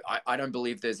I don't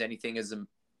believe there's anything as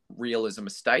real as a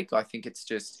mistake. I think it's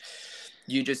just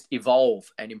you just evolve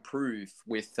and improve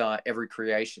with every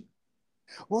creation.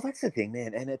 Well, that's the thing,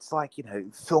 man. And it's like,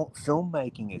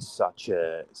 filmmaking is such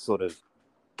a sort of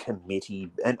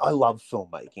committee, and I love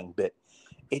filmmaking, but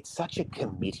it's such a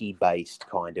committee-based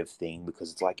kind of thing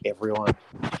because it's like everyone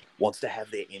wants to have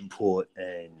their input,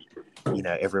 and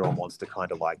everyone wants to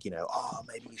kind of like,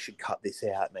 maybe you should cut this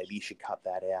out, maybe you should cut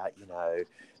that out,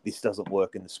 this doesn't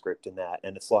work in the script and that.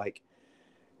 And it's like,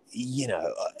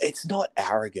 it's not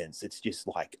arrogance. It's just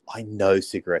like, I know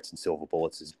Cigarettes and Silver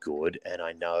Bullets is good, and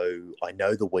I know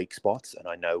the weak spots, and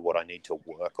I know what I need to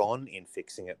work on in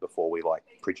fixing it before we like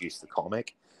produce the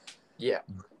comic. Yeah.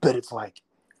 But it's like,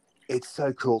 it's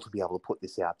so cool to be able to put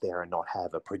this out there and not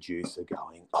have a producer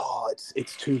going,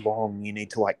 it's too long, you need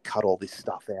to like cut all this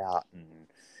stuff out and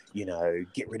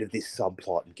get rid of this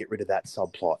subplot and get rid of that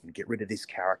subplot and get rid of this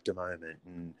character moment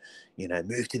and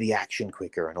move to the action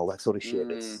quicker and all that sort of shit.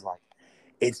 It's like,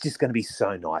 it's just going to be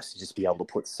so nice to just be able to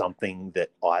put something that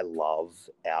I love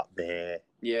out there,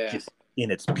 just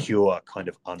in its pure kind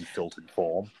of unfiltered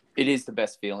form. It is the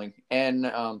best feeling. And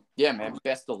man,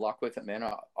 best of luck with it, man.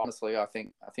 Honestly, I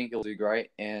think you'll do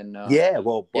great. And like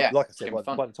I said, by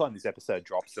the time this episode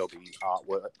drops, there'll be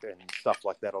artwork and stuff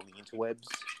like that on the interwebs.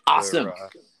 Awesome. For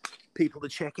people to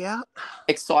check out.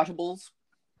 Excitables.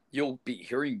 You'll be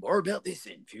hearing more about this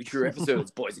in future episodes,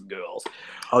 boys and girls.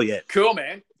 Oh yeah, cool,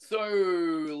 man. So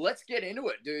let's get into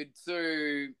it, dude.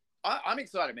 So I'm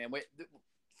excited, man.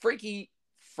 Freaky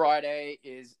Friday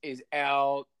is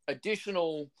our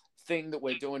additional thing that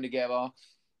we're doing together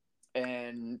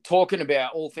and talking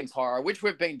about all things horror, which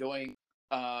we've been doing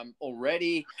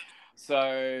already.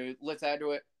 So let's add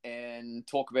to it and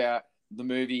talk about the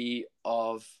movie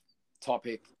of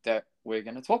topic that we're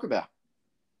going to talk about.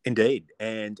 Indeed.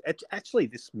 And actually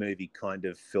this movie kind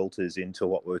of filters into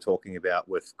what we were talking about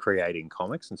with creating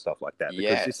comics and stuff like that,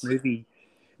 because this movie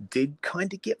did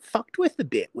kind of get fucked with a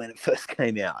bit when it first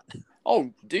came out.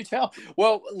 Oh, do tell.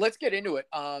 Well, let's get into it.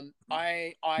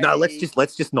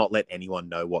 Let's just not let anyone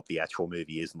know what the actual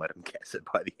movie is and let them guess it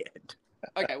by the end.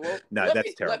 Okay, well,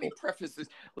 that's terrible. Let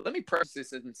me preface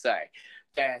this and say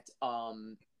that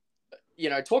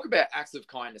talk about acts of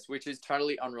kindness, which is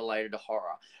totally unrelated to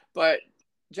horror. But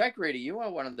Jake Reeder, you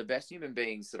are one of the best human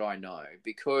beings that I know,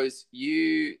 because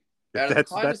you.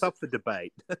 That's up for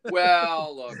debate.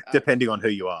 Well, look, depending on who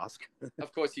you ask.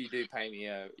 Of course, you do pay me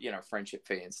a friendship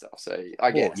fee and stuff. So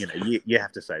I guess you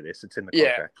have to say this. It's in the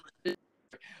contract. Yeah.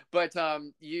 But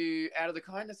you, out of the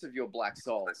kindness of your black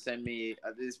soul, send me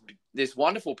this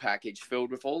wonderful package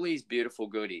filled with all these beautiful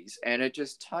goodies, and it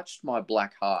just touched my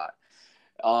black heart.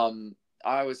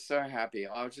 I was so happy.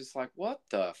 I was just like, what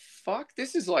the fuck?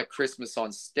 This is like Christmas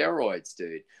on steroids,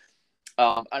 dude.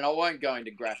 And I won't go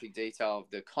into graphic detail of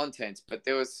the contents, but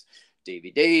there was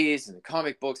DVDs and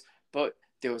comic books, but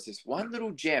there was this one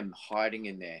little gem hiding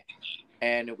in there.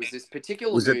 and it was this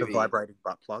particular Was it movie. the vibrating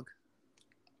butt plug?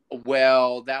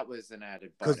 Well, that was an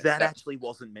added bonus. Because that actually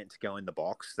wasn't meant to go in the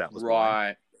box. That was mine.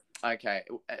 right. Okay,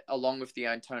 along with the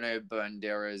Antonio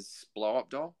Banderas blow-up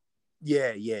doll.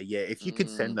 Yeah. If you could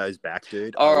send those back,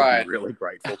 dude, All I would right. be really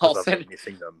grateful I'll because I've been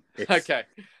missing them. Okay.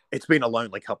 It's been a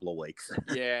lonely couple of weeks.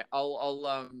 Yeah,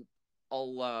 I'll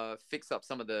fix up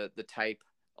some of the tape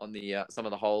on the some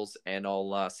of the holes, and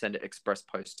I'll send it express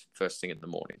post first thing in the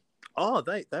morning. Oh,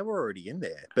 they were already in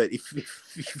there. But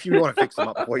if you want to fix them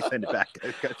up before you send it back,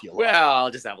 go for your life. Well,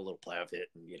 I'll just have a little play with it,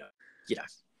 and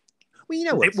Well, you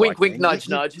know what? It's wink, like, wink, man. nudge,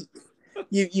 nudge.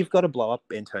 You've got to blow up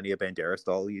Antonio Banderas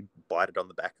doll. You bite it on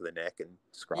the back of the neck and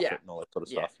scruff it and all that sort of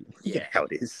stuff. You know how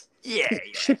it is. Yeah.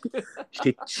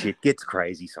 Shit gets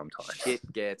crazy sometimes.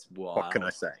 Shit gets wild. What can I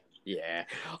say? Yeah.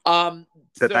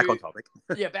 So back on topic.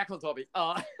 Yeah, back on topic.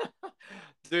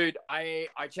 Dude, I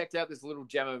checked out this little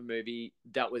gem of a movie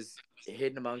that was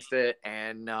hidden amongst it,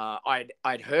 and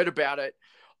I'd heard about it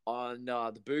on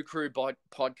the Boo Crew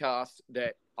podcast.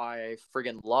 That I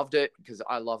friggin' loved it because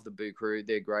I love the Boo Crew.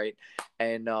 They're great,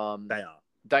 and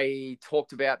they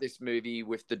talked about this movie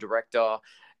with the director,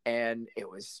 and it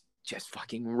was just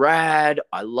fucking rad.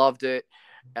 I loved it.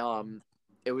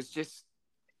 It was just.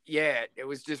 Yeah, it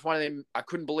was just one of them. I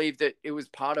couldn't believe that it was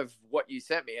part of what you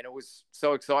sent me, and it was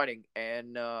so exciting.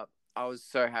 And I was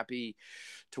so happy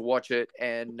to watch it.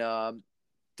 And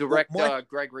director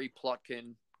Gregory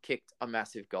Plotkin kicked a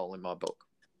massive goal in my book.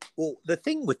 Well, the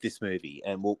thing with this movie,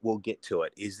 and we'll get to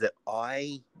it, is that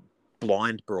I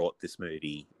blind brought this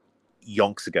movie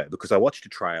yonks ago because I watched a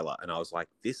trailer and I was like,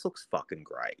 this looks fucking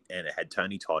great. And it had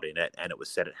Tony Todd in it, and it was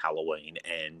set at Halloween,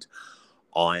 and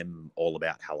I'm all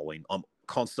about Halloween.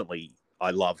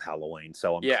 I love Halloween,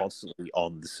 so I'm constantly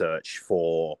on the search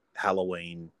for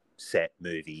Halloween set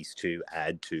movies to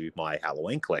add to my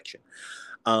Halloween collection.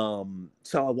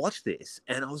 So I watched this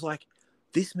and I was like,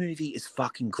 this movie is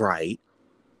fucking great.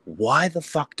 Why the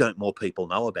fuck don't more people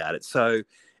know about it? So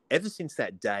ever since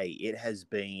that day, it has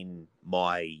been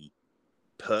my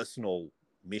personal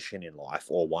mission in life,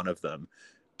 or one of them,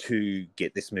 to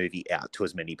get this movie out to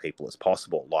as many people as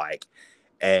possible.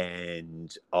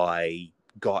 And I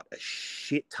got a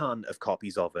shit ton of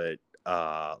copies of it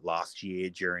last year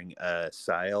during a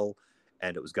sale,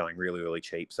 and it was going really, really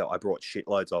cheap. So I brought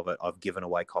shitloads of it. I've given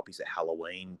away copies at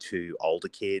Halloween to older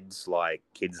kids, like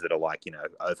kids that are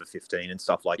over 15 and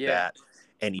stuff like that.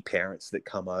 Any parents that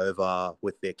come over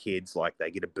with their kids,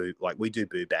 they get a boo. We do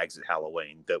boo bags at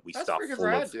Halloween that we stuff full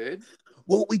rad, of. Dude.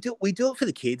 Well, we do it for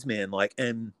the kids, man.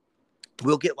 And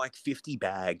we'll get 50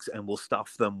 bags and we'll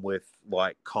stuff them with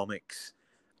comics,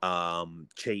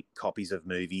 cheap copies of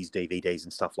movies, DVDs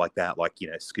and stuff like that,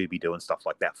 Scooby-Doo and stuff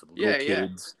like that for the little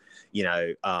kids,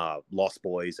 Lost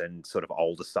Boys and sort of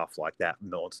older stuff like that,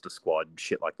 Monster Squad,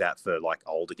 shit like that for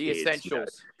older the kids.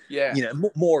 Essentials.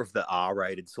 More of the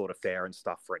R-rated sort of fare and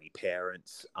stuff for any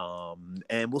parents.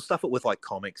 And we'll stuff it with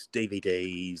comics,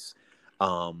 DVDs,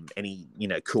 any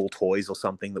cool toys or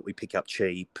something that we pick up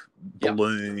cheap,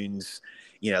 balloons,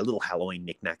 little Halloween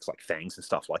knickknacks like fangs and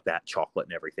stuff like that, chocolate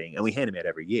and everything, and we hand them out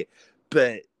every year.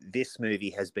 But this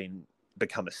movie has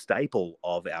become a staple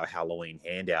of our Halloween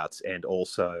handouts, and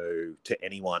also to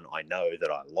anyone I know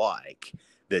that I like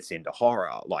that's into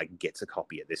horror gets a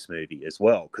copy of this movie as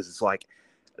well, because it's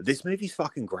this movie's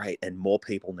fucking great and more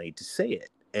people need to see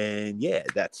it. And yeah,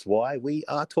 that's why we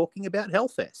are talking about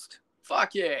Hellfest.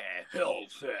 Fuck yeah,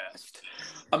 Hellfest.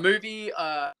 A movie,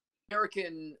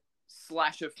 American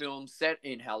slasher film set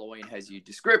in Halloween, as you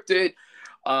described it,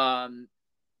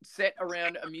 set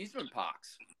around amusement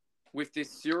parks with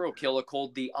this serial killer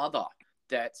called The Other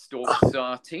that stalks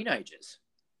teenagers.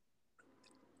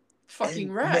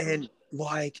 Fucking rad.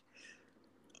 Man,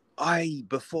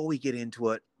 before we get into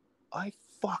it, I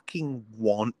fucking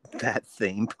want that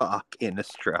theme park in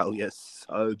Australia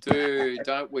so bad. Dude,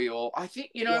 don't we all? I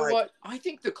think, what? I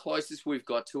think the closest we've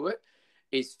got to it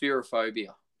is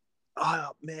Fearophobia. Oh,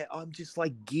 man, I'm just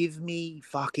give me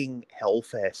fucking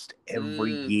Hellfest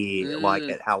every year,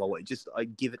 at Halloween. Just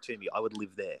give it to me. I would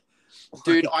live there.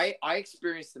 Dude, I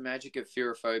experienced the magic of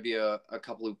Fearophobia a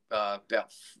couple of,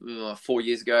 about 4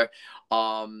 years ago.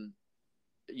 Dark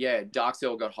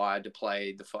Cell got hired to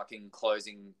play the fucking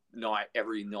closing night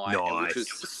every night, which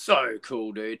was so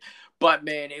cool, dude. But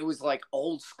man, it was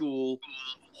old school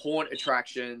haunt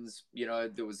attractions.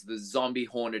 There was the zombie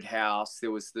haunted house,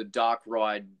 there was the dark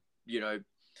ride,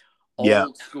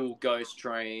 old school ghost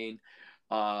train,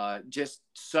 just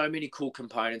so many cool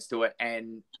components to it.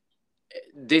 And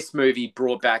this movie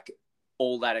brought back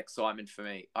all that excitement for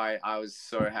me. I was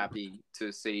so happy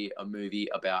to see a movie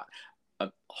about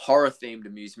a horror-themed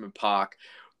amusement park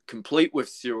complete with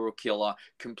serial killer,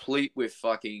 complete with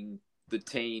fucking the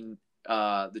teen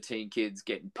kids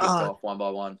getting picked off one by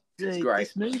one. It's Dude,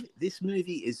 great. This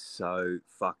movie is so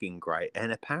fucking great,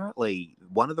 and apparently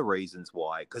one of the reasons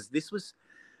why, because this was,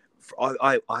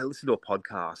 I listened to a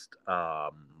podcast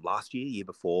last year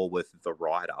before with the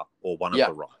writer or one of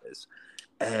the writers,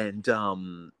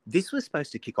 and this was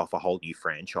supposed to kick off a whole new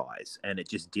franchise, and it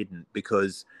just didn't,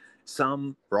 because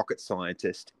some rocket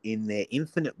scientist in their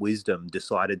infinite wisdom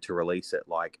decided to release it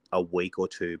like a week or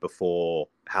two before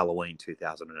Halloween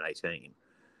 2018.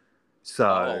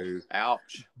 So,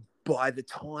 ouch. By the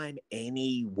time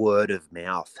any word of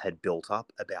mouth had built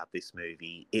up about this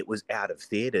movie, it was out of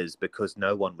theaters because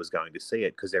no one was going to see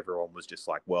it, because everyone was just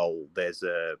like, well, there's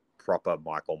a proper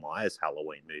Michael Myers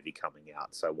Halloween movie coming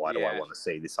out, so why do I want to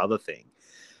see this other thing?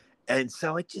 And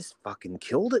so it just fucking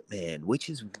killed it, man, which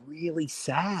is really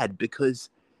sad, because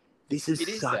this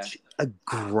is such a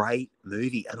great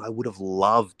movie, and I would have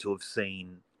loved to have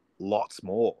seen lots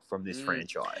more from this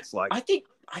franchise. Like, I think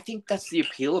that's the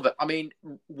appeal of it. I mean,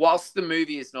 whilst the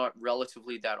movie is not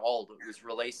relatively that old, it was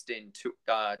released in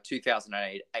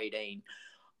 2018.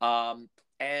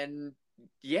 And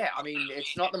yeah, I mean,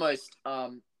 it's not the most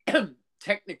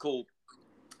technical,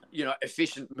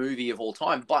 efficient movie of all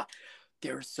time, but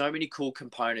there are so many cool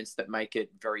components that make it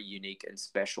very unique and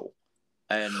special.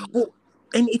 And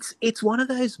it's one of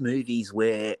those movies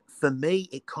where, for me,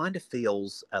 it kind of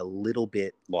feels a little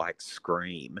bit like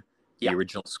Scream, the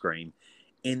original Scream,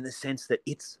 in the sense that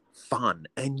it's fun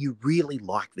and you really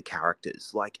like the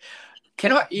characters. Like,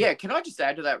 can I just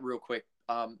add to that real quick?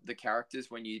 The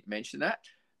characters, when you mention that,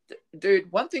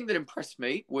 dude, one thing that impressed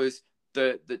me was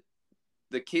the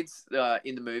kids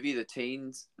in the movie, the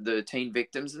teen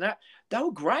victims, and that they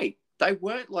were great. They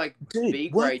weren't like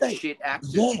B-grade shit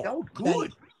actors. Yeah, they were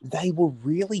good. They were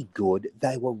really good.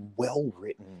 They were well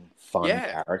written, fun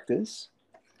characters.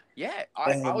 Yeah,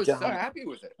 I was so happy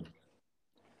with it.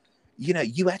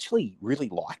 You actually really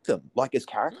liked them, like, as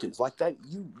characters. Like,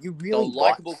 you really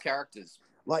likable characters.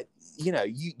 Like,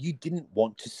 you didn't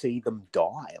want to see them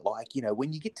die. Like,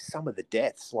 when you get to some of the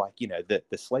deaths, like,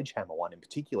 the sledgehammer one in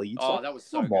particular, you like, that was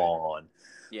so come good. on.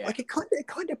 Yeah. Like, it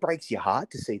kind of breaks your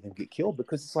heart to see them get killed,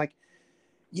 because it's like,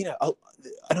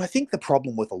 and I think the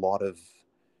problem with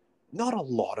not a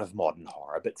lot of modern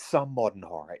horror, but some modern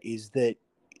horror, is that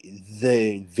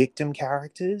the victim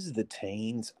characters, the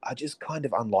teens, are just kind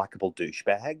of unlikable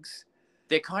douchebags.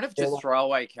 They're kind of just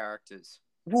throwaway characters.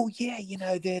 Well, yeah,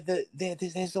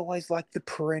 there's always like the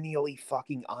perennially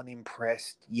fucking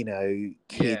unimpressed,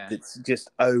 kid that's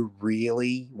just, oh,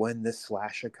 really, when the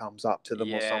slasher comes up to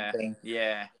them or something.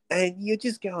 Yeah. And you're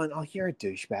just going, oh, you're a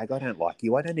douchebag. I don't like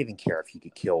you. I don't even care if you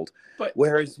get killed. But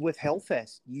whereas with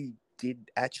Hellfest, you did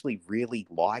actually really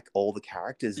like all the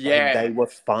characters. Yeah. They were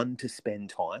fun to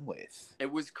spend time with.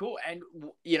 It was cool. And,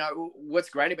 what's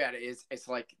great about it is it's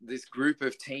like this group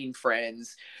of teen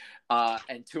friends,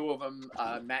 and two of them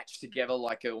matched together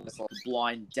like almost like a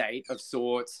blind date of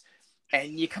sorts.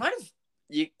 And you kind of,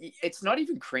 it's not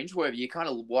even cringeworthy. You kind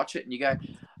of watch it and you go,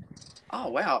 oh,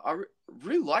 wow, I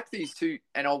really like these two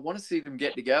and I want to see them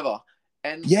get together.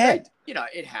 And,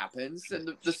 it happens and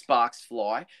the sparks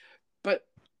fly. But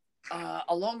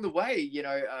along the way,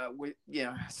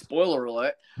 spoiler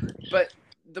alert, but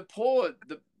the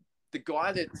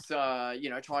guy that's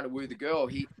trying to woo the girl,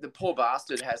 the poor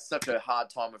bastard has such a hard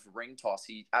time with a ring toss.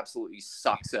 He absolutely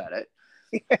sucks at it.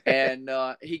 And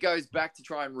he goes back to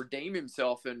try and redeem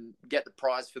himself and get the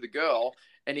prize for the girl,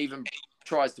 and even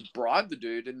tries to bribe the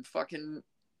dude, and fucking,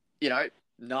 it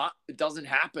doesn't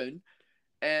happen.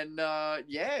 And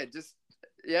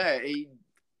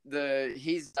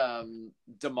his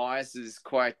demise is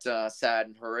quite sad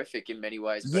and horrific in many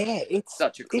ways. But it's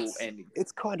such a cool ending.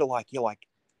 It's kind of like, you're like,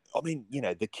 I mean,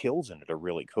 the kills in it are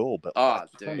really cool, but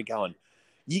kind of going,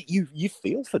 you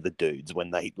feel for the dudes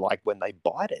when they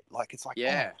bite it. Like, it's like,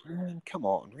 oh, man, come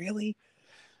on, really?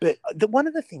 But one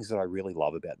of the things that I really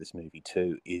love about this movie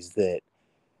too is that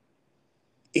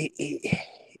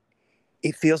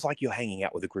it feels like you're hanging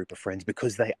out with a group of friends,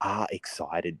 because they are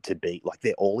excited to be, like,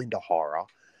 they're all into horror.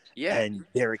 Yeah. And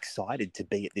they're excited to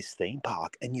be at this theme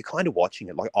park, and you're kind of watching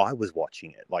it. Like, I was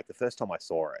watching it. Like, the first time I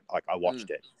saw it, like, I watched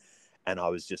it, and I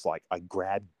was just like, I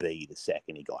grabbed B the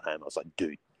second he got home. I was like,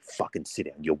 dude, fucking sit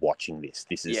down. You're watching this.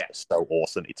 This is so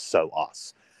awesome. It's so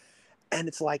us. And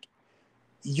it's like,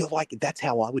 you're like, that's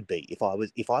how I would be. If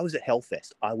I was at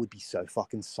Hellfest, I would be so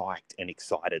fucking psyched and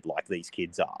excited like these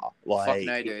kids are. Like, fuck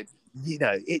no, dude.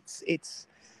 It's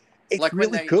like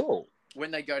really cool. When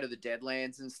they go to the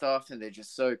Deadlands and stuff and they're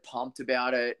just so pumped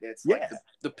about it. It's like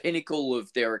the pinnacle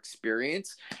of their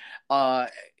experience.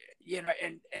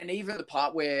 and even the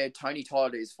part where Tony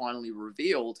Todd is finally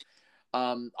revealed,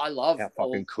 I love How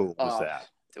fucking cool was that?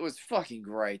 It was fucking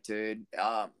great, dude.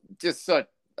 Just so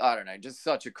I don't know, just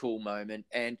such a cool moment,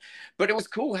 but it was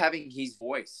cool having his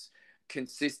voice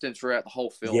consistent throughout the whole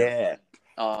film. Yeah.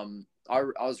 I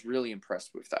was really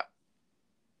impressed with that.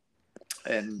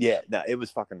 And yeah, no, it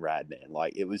was fucking rad, man.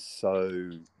 Like, it was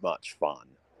so much fun.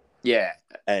 Yeah,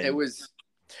 and it was,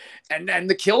 and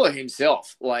the killer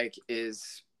himself, like,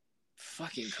 is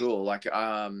fucking cool. Like,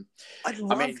 I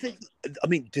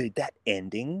mean, dude, that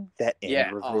end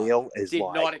reveal is did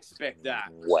like, not expect that.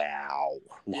 Wow,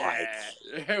 Yeah,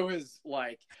 it was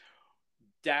like,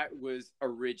 that was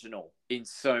original in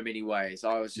so many ways.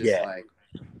 I was just like,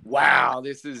 wow,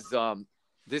 this is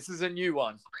a new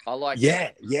one. I like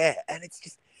it. Yeah, and it's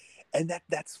just, and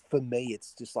that's for me.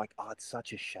 It's just like, oh, it's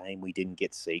such a shame we didn't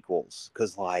get sequels,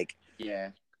 because like,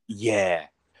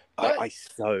 But, I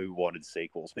so wanted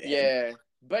sequels, man. Yeah,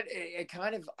 but it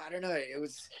kind of, I don't know.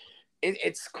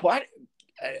 It's quite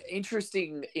an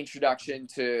interesting introduction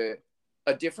to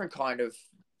a different kind of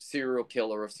serial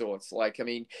killer of sorts. Like, I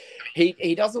mean,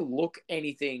 he doesn't look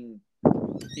anything,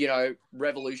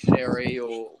 revolutionary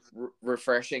or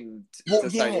refreshing to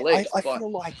say the least. I feel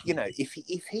like, if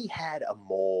he had a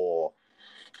more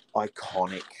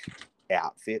iconic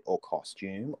outfit or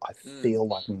costume, I feel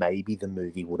like maybe the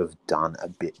movie would have done a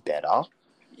bit better.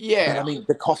 Yeah, but, I mean,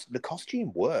 the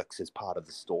costume works as part of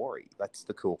the story. That's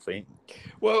the cool thing.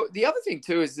 Well, the other thing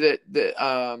too is that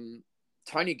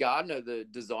Tony Gardner, the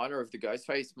designer of the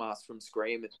Ghostface mask from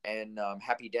Scream and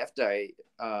Happy Death Day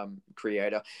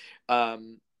creator,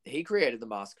 he created the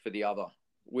mask for the other,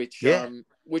 which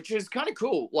is kind of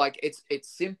cool. Like, it's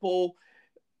simple,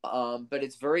 but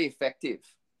it's very effective,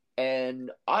 and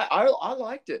I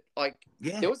liked it. Like,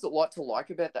 there was a lot to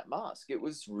like about that mask. It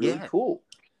was really cool.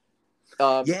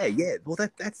 Well,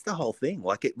 that's the whole thing.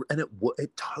 Like,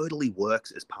 it totally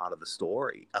works as part of the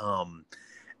story.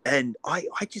 And I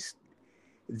just,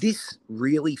 this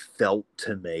really felt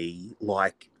to me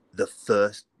like the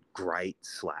first great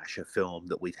slasher film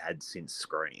that we've had since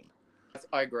Scream.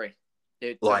 I agree.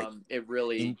 It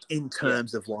really, in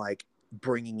terms of like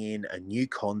bringing in a new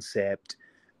concept,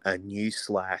 a new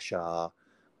slasher,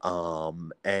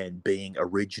 and being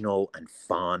original and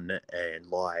fun, and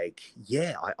like,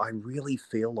 I really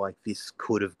feel like this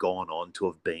could have gone on to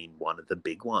have been one of the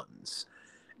big ones.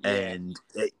 And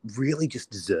it really just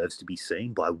deserves to be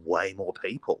seen by way more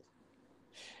people.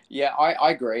 Yeah, I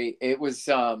agree. It was,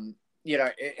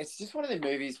 it's just one of the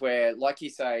movies where, like you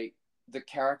say, the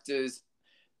characters,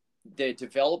 they're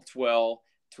developed well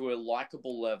to a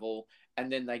likable level,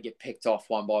 and then they get picked off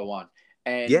one by one.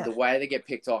 And the way they get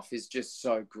picked off is just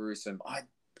so gruesome.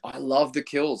 I love the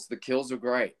kills. The kills are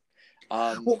great.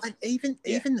 Well, and even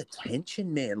the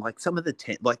tension, man. Like, some of the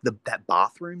that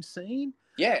bathroom scene.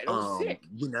 Yeah, it was sick.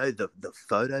 The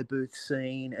photo booth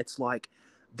scene. It's like,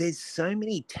 there's so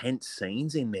many tense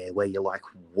scenes in there where you're like,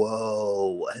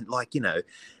 whoa. And like,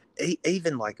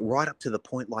 even like right up to the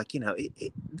point, like,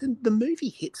 the movie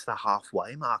hits the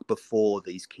halfway mark before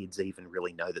these kids even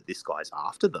really know that this guy's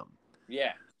after them.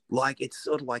 Yeah. Like, it's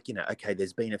sort of like, okay,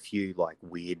 there's been a few like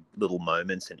weird little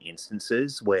moments and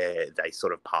instances where they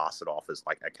sort of pass it off as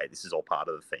like, okay, this is all part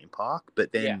of the theme park.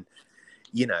 But then,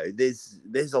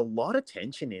 there's a lot of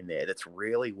tension in there that's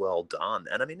really well done.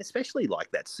 And I mean, especially like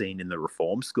that scene in the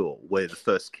reform school where the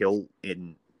first kill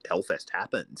in Hellfest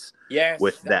happens. Yes,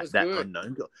 with that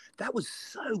unknown girl. That was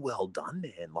so well done,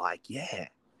 man. Like,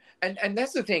 And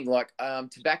that's the thing, like,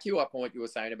 to back you up on what you were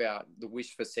saying about the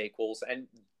wish for sequels, and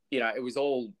it was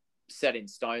all set in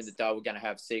stone that they were going to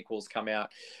have sequels come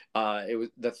out.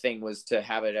 The thing was to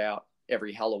have it out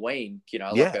every Halloween,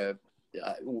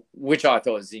 which I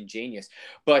thought was ingenious.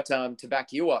 But to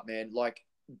back you up, man, like,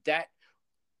 that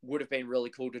would have been really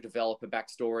cool to develop a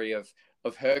backstory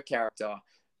of her character,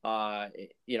 in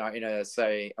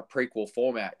a prequel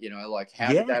format. Like,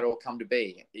 how did that all come to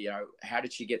be? How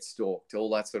did she get stalked? All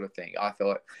that sort of thing. I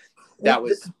thought that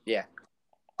was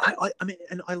I mean,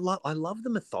 and I love the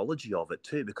mythology of it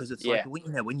too, because it's like,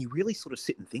 when you really sort of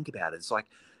sit and think about it, it's like,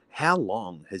 how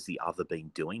long has the other been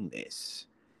doing this?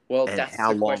 Well, and that's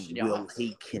how the long question will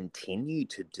he continue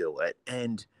to do it?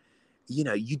 And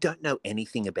you don't know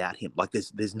anything about him. Like,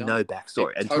 there's no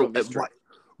backstory until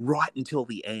right until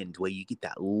the end, where you get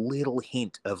that little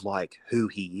hint of like who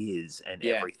he is and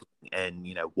everything, and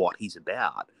what he's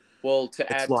about. Well,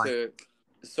 to add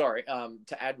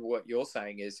what you're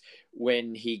saying is,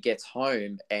 when he gets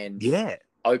home and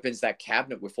opens that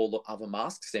cabinet with all the other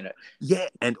masks in it. Yeah,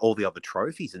 and all the other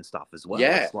trophies and stuff as well.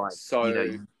 Yeah, it's like,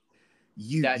 so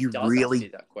you that you does ask really you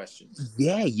that question.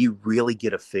 yeah, you really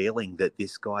get a feeling that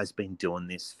this guy's been doing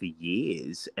this for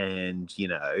years, and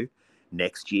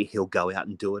next year he'll go out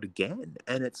and do it again.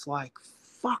 And it's like,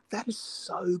 fuck, that is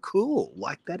so cool.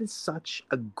 Like, that is such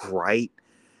a great,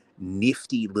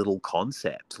 nifty little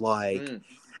concept. Like, Mm,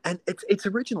 and it's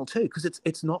original too, because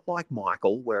it's not like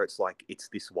Michael, where it's like it's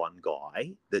this one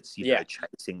guy that's yeah,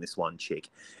 chasing this one chick.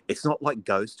 It's not like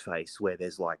Ghostface, where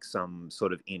there's like some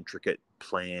sort of intricate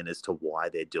plan as to why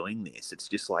they're doing this. It's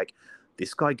just like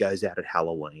this guy goes out at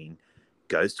Halloween,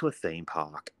 goes to a theme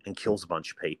park and kills a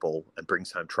bunch of people and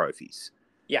brings home trophies.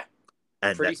 yeah,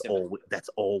 And pretty that's simple. all. That's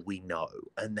all we know.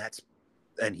 And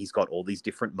he's got all these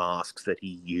different masks that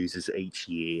he uses each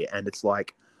year, and it's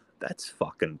like, that's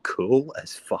fucking cool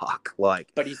as fuck. Like,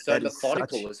 But he's so that is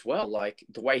methodical such, as well. Like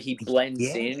the way he blends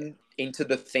yeah. into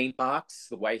the theme parks,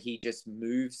 the way he just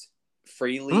moves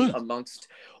freely Mm, amongst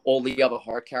all the other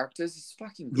horror characters is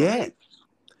fucking yeah, great.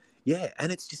 yeah,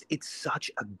 and it's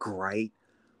such a great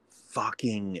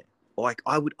fucking, like,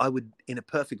 I would in a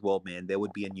perfect world, man, there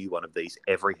would be a new one of these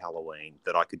every Halloween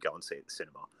that I could go and see at the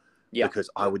cinema, Yeah. because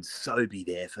I would so be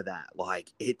there for that.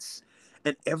 Like,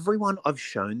 and everyone I've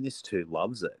shown this to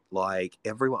loves it. Like,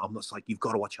 everyone, I'm just like, you've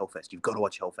got to watch Hellfest. You've got to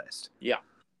watch Hellfest. Yeah.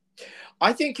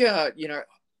 I think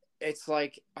it's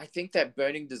like I think that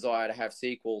burning desire to have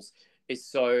sequels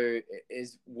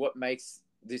is what makes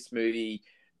this movie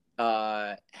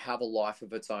have a life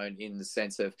of its own, in the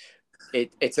sense of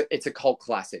it's a cult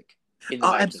classic in the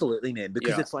Oh, making. absolutely, man. You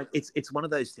Because know, it's like it's one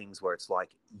of those things where it's like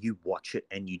you watch it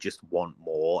and you just want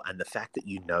more, and the fact that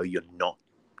you're not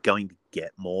going to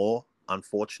get more,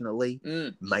 unfortunately,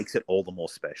 mm, makes it all the more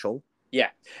special. yeah,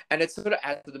 and it sort of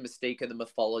adds to the mystique and the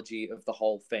mythology of the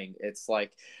whole thing. It's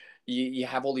like you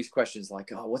have all these questions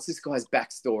like, oh, what's this guy's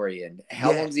backstory, and how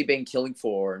long Yeah, has he been killing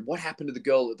for, and what happened to the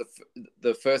girl,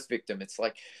 the first victim? It's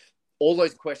like all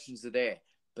those questions are there,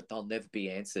 but they'll never be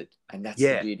answered, and that's the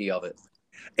yeah. beauty of it.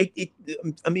 It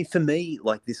I mean, for me,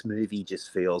 like, this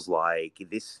feels like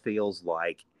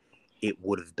it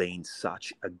would have been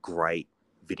such a great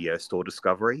video store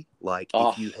discovery. Like,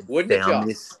 Oh, if you had wouldn't it found just?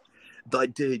 this,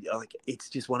 like, dude, like, it's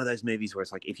just one of those movies where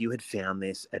it's like, if you had found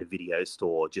this at a video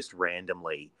store just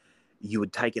randomly, you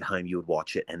would take it home, you would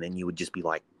watch it, and then you would just be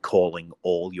like calling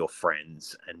all your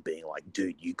friends and being like,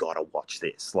 dude, you gotta watch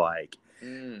this. Like,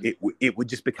 Mm, it would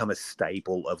just become a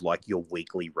staple of like your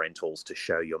weekly rentals to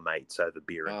show your mates over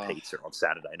beer and oh, pizza on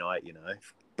Saturday night, you know?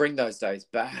 bring those days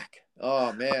back.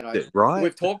 Oh man, Right?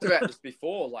 we've talked about this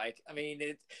before. Like, I mean,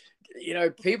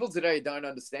 people today don't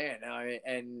understand.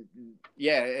 And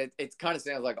yeah, it kind of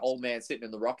sounds like old man sitting in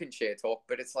the rocking chair talk,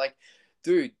 but it's like,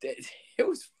 dude, it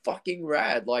was fucking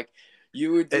rad. Like,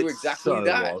 you would do It exactly so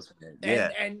that, was,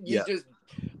 man. and Yeah. you Yeah. just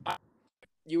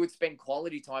you would spend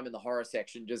quality time in the horror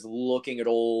section just looking at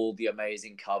all the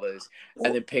amazing covers and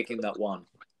Well, then picking that one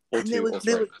or and there two was or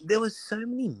there three. was, there was so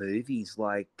many movies,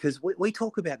 like, because we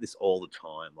talk about this all the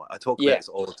time. Like, I talk about Yeah, this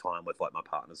all the time with like my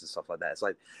partners and stuff like that. It's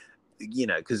like,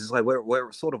 because it's like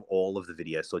we're sort of all of the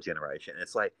video store generation.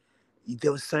 It's like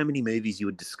there were so many movies you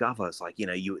would discover. It's like,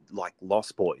 you would like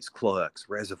Lost Boys, Clerks,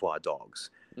 Reservoir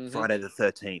Dogs, hmm, Friday the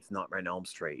 13th, Nightmare on Elm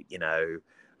Street,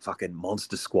 fucking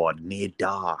Monster Squad, Near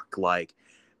Dark, like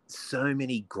so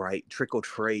many great Trick or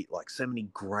Treat, like so many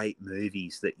great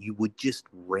movies that you would just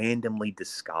randomly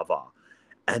discover,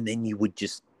 and then you would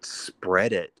just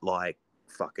spread it like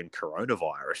fucking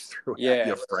coronavirus throughout yeah.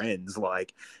 your friends.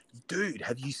 Like, dude,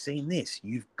 have you seen this?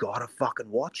 You've got to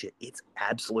fucking watch it. It's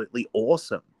absolutely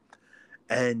awesome.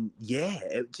 And yeah,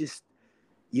 it just,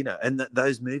 and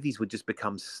those movies would just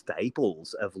become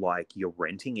staples of like your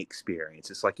renting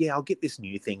experience. It's like, yeah, I'll get this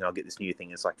new thing. I'll get this new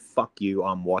thing. It's like, fuck you.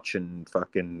 I'm watching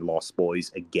fucking Lost Boys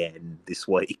again this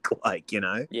week. Like,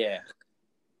 Yeah,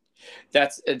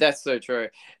 that's so true.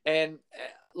 And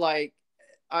like,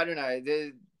 I don't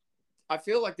know, I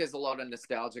feel like there's a lot of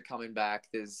nostalgia coming back.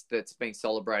 That's being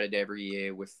celebrated every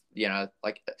year with,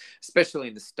 like, especially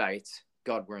in the States.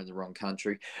 God, we're in the wrong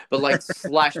country. But like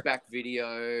Slashback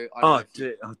Video, I don't know Oh, if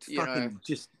dude, you know. fucking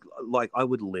just like, I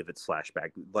would live at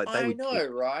Slashback. Like, they I would know,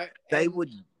 right? they And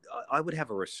would I would have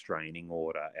a restraining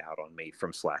order out on me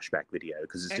from Slashback Video,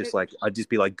 because it's and just like, I'd just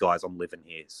be like, guys, I'm living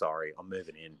here. Sorry, I'm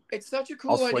moving in. it's such a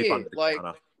I'll cool sleep idea. under the Like,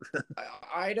 counter.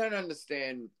 I don't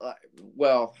understand.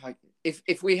 Well,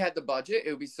 if we had the budget,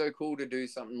 it would be so cool to do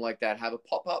something like that. Have a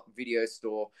pop up video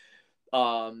store,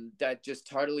 that just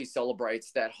totally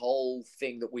celebrates that whole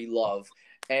thing that we love,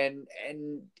 and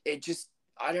it just,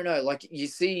 I don't know. Like, you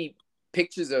see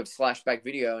pictures of Slashback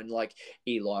Video and like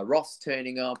Eli Ross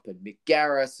turning up and Mick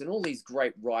Garris and all these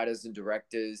great writers and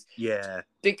directors, Yeah,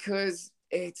 because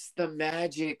it's the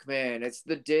magic, man. It's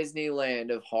the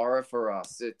Disneyland of horror for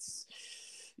us. It's,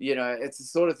 it's the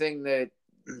sort of thing that,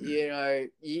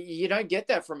 you don't get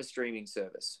that from a streaming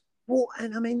service. Well,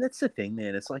 and I mean, that's the thing,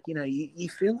 man. It's like, you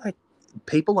feel like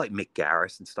people like Mick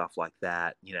Garris and stuff like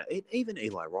that, even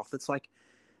Eli Roth, it's like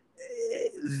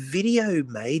video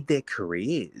made their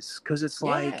careers because it's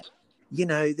like,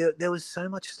 there was so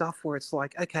much stuff where it's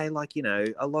like, okay, like,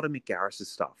 a lot of Mick Garris's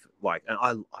stuff, like, and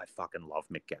I fucking love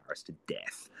Mick Garris to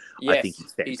death. Yes, I think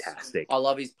he's fantastic. I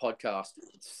love his podcast.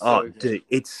 It's good. Dude,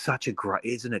 it's such a great,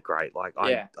 isn't it great? Like,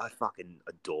 yeah. I fucking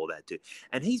adore that dude.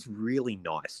 And he's really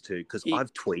nice too, because I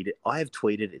have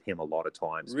tweeted at him a lot of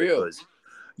times. Really? Because,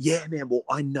 yeah, man. Well,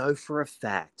 I know for a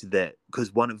fact that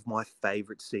because one of my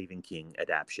favorite Stephen King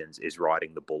adaptions is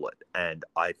Riding the Bullet, and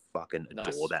I fucking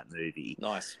adore that movie.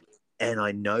 Nice. And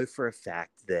I know for a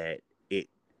fact that it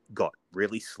got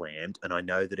really slammed, and I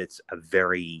know that it's a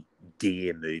very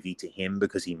dear movie to him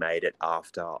because he made it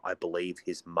after, I believe,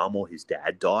 his mum or his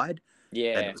dad died.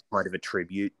 Yeah. And it was kind of a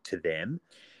tribute to them.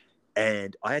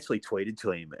 And I actually tweeted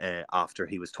to him after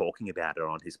he was talking about it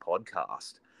on his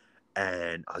podcast.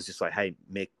 And I was just like, hey,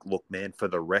 Mick, look, man, for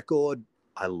the record,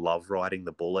 I love Riding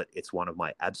the Bullet. It's one of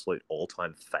my absolute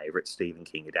all-time favorite Stephen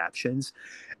King adaptions.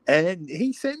 And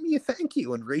he sent me a thank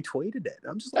you and retweeted it.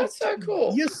 I'm just That's like, so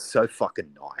cool. You're so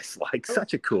fucking nice. Like,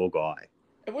 such a cool guy.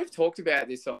 And we've talked about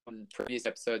this on previous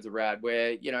episodes of RAD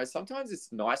where, sometimes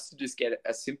it's nice to just get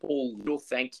a simple little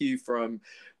thank you from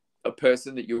a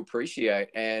person that you appreciate,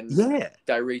 and they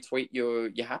retweet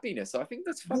your happiness. I think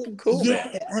that's fucking cool,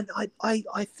 man. And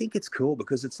I think it's cool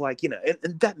because it's like, and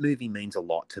that movie means a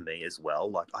lot to me as well.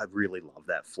 Like, I really love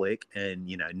that flick,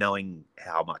 and knowing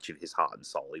how much of his heart and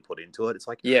soul he put into it, it's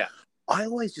like, I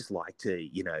always just like to,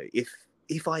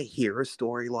 if I hear a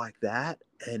story like that,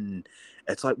 and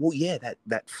it's like, well, yeah,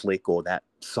 that flick or that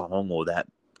song or that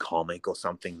comic or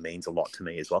something means a lot to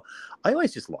me as well. I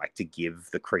always just like to give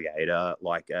the creator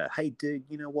like, hey, dude,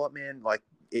 you know what, man? Like,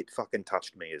 it fucking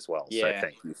touched me as well. So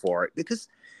thank you for it, because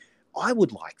I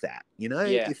would like that,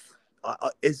 if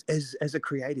as a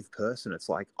creative person, it's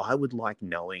like I would like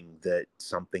knowing that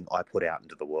something I put out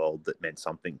into the world that meant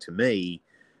something to me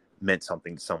meant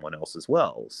something to someone else as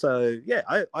well. So yeah,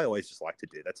 I always just like to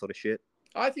do that sort of shit.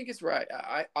 I think it's right.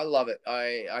 I love it.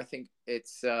 I think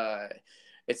it's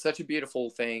such a beautiful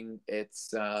thing.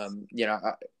 It's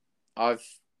I've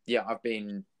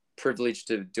been privileged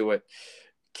to do it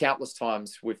countless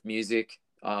times with music,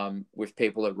 with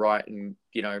people that write and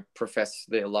profess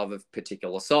their love of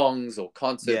particular songs or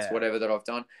concerts, whatever that I've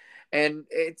done, and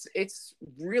it's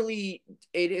really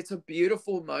it's a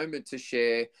beautiful moment to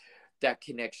share that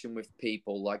connection with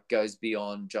people. Like, goes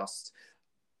beyond just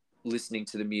listening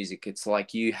to the music. It's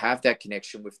like you have that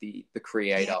connection with the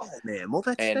creator. Yeah, man. Well,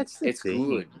 that's the it's thing.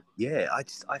 good. Yeah,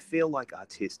 I feel like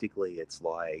artistically, it's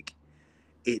like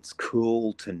it's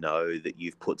cool to know that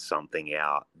you've put something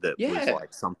out that was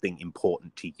like something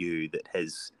important to you that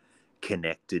has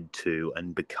connected to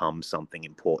and become something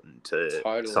important to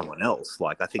someone else.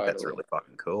 Like, I think that's really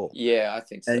fucking cool. Yeah, I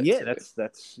think so. And yeah, too.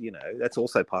 that's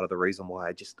also part of the reason why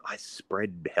I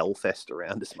spread Hellfest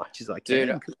around as much as I can.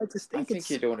 Dude, I think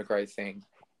you're doing a great thing.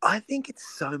 I think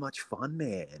it's so much fun,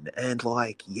 man. And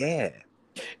like,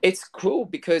 it's cool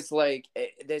because like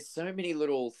there's so many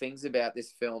little things about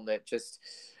this film that just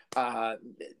there's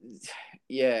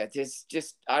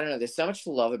just, I don't know, there's so much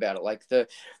to love about it. Like the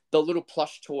little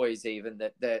plush toys even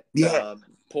that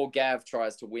poor Gav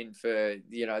tries to win for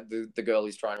the girl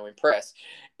he's trying to impress,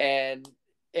 and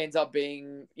ends up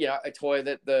being a toy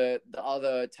that the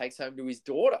other takes home to his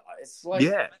daughter. It's like,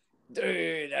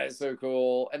 dude, that is so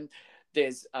cool. And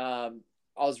there's I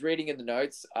was reading in the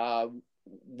notes,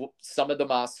 some of the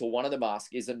masks, or one of the masks,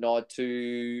 is a nod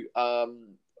to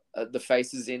the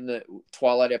faces in the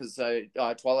Twilight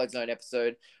Zone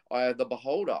episode, The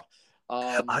Beholder.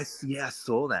 I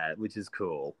saw that, which is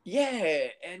cool. Yeah,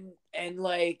 and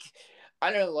like,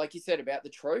 I don't know, like you said about the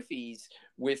trophies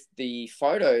with the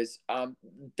photos,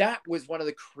 that was one of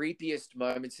the creepiest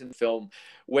moments in the film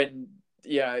when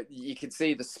you can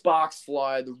see the sparks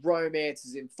fly, the romance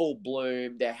is in full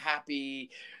bloom, they're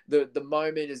happy, the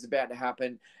moment is about to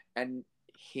happen, and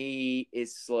he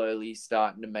is slowly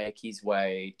starting to make his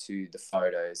way to the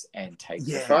photos and take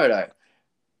the photo.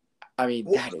 I mean,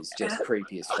 that is just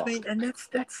creepy as fuck. I mean, and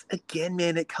that's again,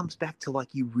 man, it comes back to like,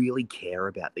 you really care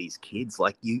about these kids.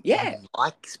 Like you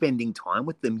like spending time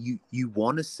with them. You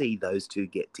want to see those two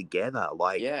get together.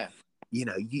 Like,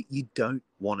 you don't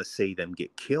want to see them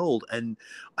get killed. And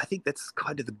I think that's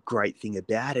kind of the great thing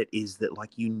about it, is that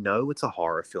like, it's a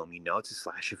horror film, it's a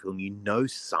slasher film,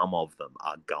 some of them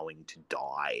are going to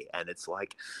die. And it's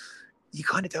like, you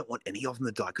kind of don't want any of them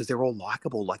to die because they're all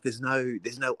likable. Like there's no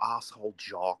asshole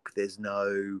jock. There's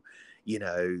no,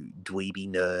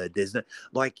 dweeby nerd. There's no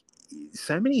like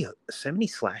so many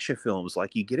slasher films.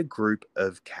 Like you get a group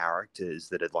of characters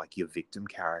that are like your victim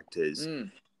characters,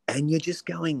 and you're just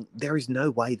going, there is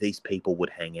no way these people would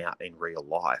hang out in real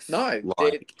life. No,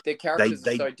 like their characters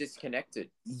they are so disconnected.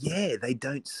 yeah, they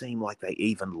don't seem like they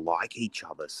even like each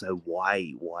other. So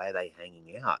why are they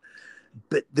hanging out?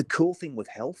 But the cool thing with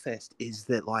Hellfest is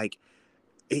that like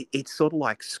it's sort of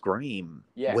like Scream,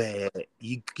 Yeah. where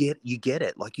you get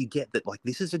it. Like you get that like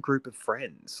this is a group of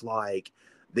friends. Like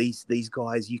these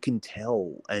guys, you can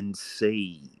tell and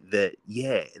see that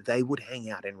they would hang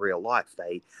out in real life.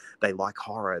 They like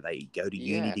horror. They go to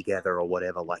uni together or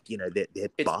whatever. Like they're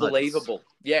it's buds. believable.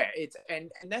 Yeah, it's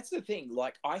and that's the thing.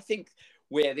 Like I think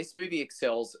where this movie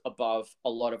excels above a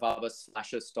lot of other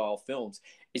slasher style films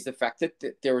is the fact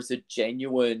that there is a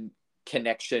genuine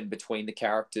connection between the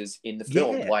characters in the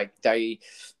film. Yeah. Like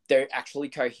they're actually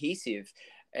cohesive.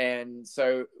 And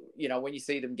so, when you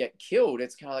see them get killed,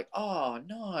 it's kind of like, oh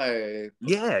no.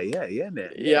 Yeah,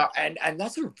 man. Yeah, and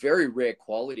that's a very rare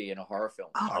quality in a horror film.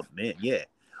 Oh man, yeah.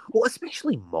 Well,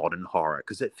 especially modern horror,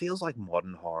 because it feels like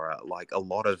modern horror, like a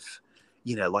lot of,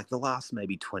 like the last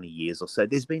maybe 20 years or so,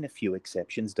 there's been a few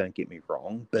exceptions, don't get me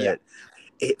wrong, but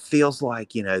it feels like,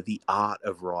 the art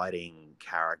of writing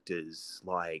characters,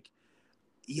 like,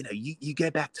 you go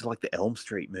back to like the Elm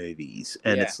Street movies,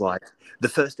 and it's like the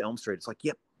first Elm Street, it's like,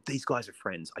 yep, these guys are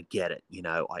friends. I get it.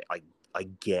 I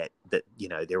get that,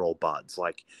 they're all buds,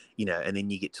 like, and then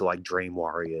you get to like Dream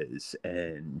Warriors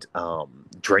and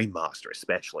Dream Master,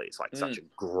 especially. It's like such a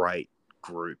great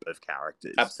group of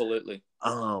characters. Absolutely.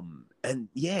 And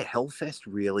Hellfest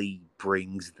really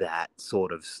brings that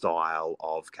sort of style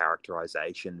of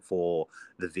characterization for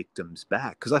the victims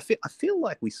back. Because I feel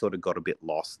like we sort of got a bit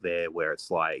lost there, where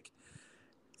it's like,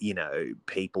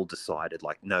 people decided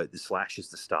like, no, the slash is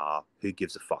the star. Who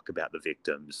gives a fuck about the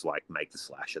victims? Like, make the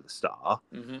slasher the star.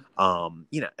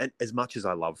 And as much as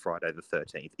I love Friday the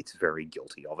 13th, it's very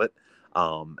guilty of it,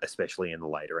 especially in the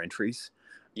later entries.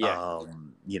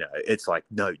 It's like,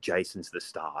 no, Jason's the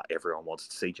star. Everyone wants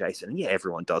to see Jason. And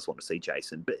everyone does want to see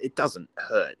Jason, but it doesn't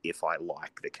hurt if I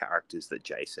like the characters that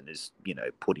Jason is,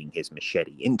 putting his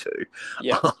machete into.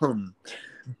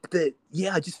 But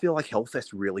I just feel like Hellfest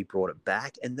really brought it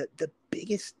back. And the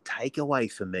biggest takeaway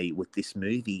for me with this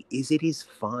movie is it is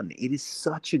fun. It is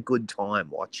such a good time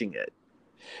watching it.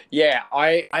 Yeah,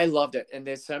 I loved it. And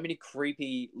there's so many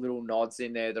creepy little nods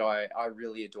in there that I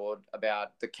really adored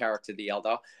about the character, the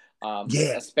Elder.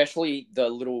 Especially the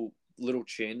little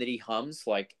tune that he hums,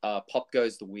 like Pop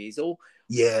Goes the Weasel.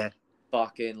 Yeah.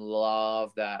 Fucking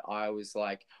love that. I was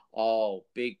like, oh,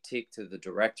 big tick to the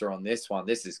director on this one.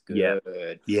 This is good.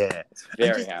 Yeah. It's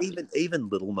very happy. Even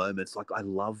little moments, like I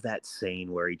love that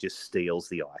scene where he just steals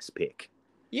the ice pick.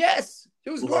 Yes, it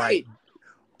was great.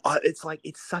 It's like,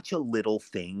 it's such a little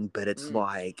thing, but it's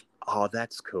like, oh,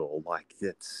 that's cool. Like,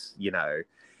 that's,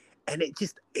 and it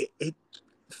just, it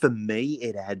for me,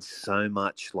 it adds so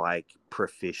much like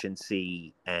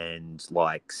proficiency and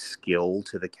like skill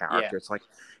to the character. It's like,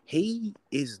 he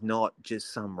is not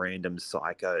just some random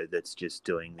psycho that's just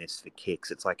doing this for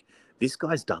kicks. It's like, this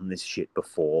guy's done this shit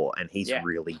before and he's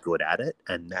really good at it.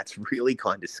 And that's really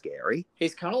kind of scary.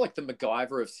 He's kind of like the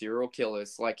MacGyver of serial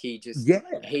killers. Like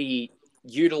he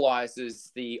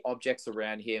utilizes the objects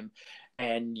around him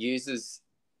and uses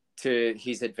to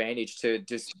his advantage to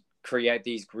just create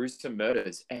these gruesome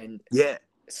murders, and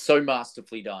so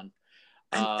masterfully done.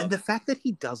 And the fact that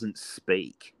he doesn't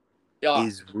speak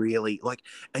is really like,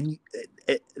 and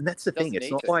that's the thing.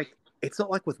 It's not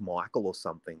like with Michael or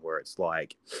something where it's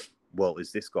like, well,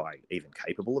 is this guy even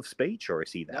capable of speech, or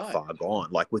is he that far gone?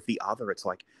 Like with the other, it's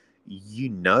like,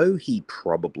 he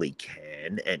probably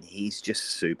can, and he's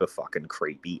just super fucking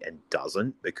creepy and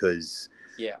doesn't, because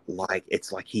like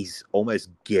it's like he's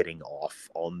almost getting off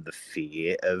on the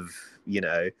fear of,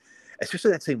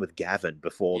 especially that scene with Gavin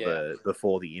before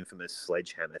the infamous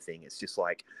sledgehammer thing. It's just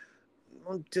like,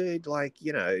 well, dude, like,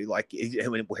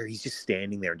 where he's just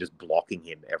standing there and just blocking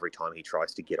him every time he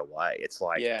tries to get away. It's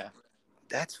like,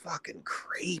 that's fucking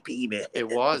creepy, man. It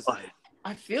was.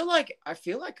 I feel like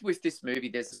with this movie,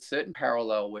 there's a certain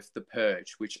parallel with The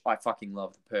Purge, which I fucking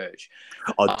love. The Purge.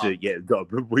 Oh, dude,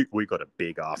 we got a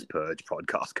big ass Purge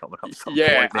podcast coming up.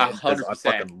 Yeah, point, man,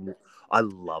 100%. I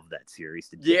love that series.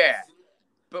 To death.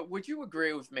 But would you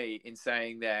agree with me in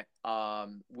saying that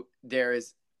there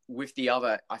is, with the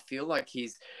other, I feel like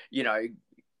he's,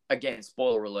 again,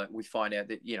 spoiler alert, we find out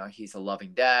that he's a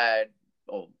loving dad,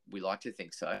 or we like to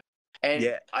think so.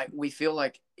 And we feel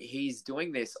like he's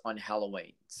doing this on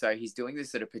Halloween. So he's doing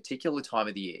this at a particular time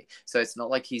of the year. So it's not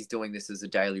like he's doing this as a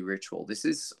daily ritual. This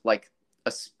is like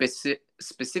a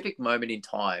specific moment in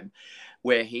time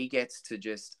where he gets to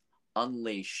just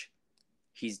unleash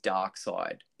his dark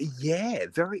side. Yeah,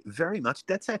 very, very much.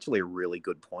 That's actually a really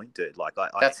good point, dude. Like,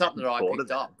 That's I something that I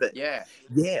picked up. but yeah,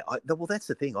 well, that's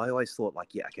the thing. I always thought, like,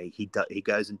 yeah, okay, he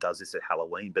goes and does this at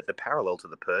Halloween, but the parallel to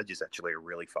the Purge is actually a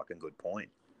really fucking good point.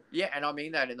 yeah, and I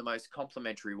mean that in the most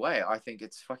complimentary way. I think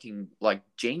it's fucking like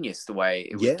genius the way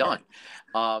it was done.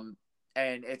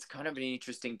 And it's kind of an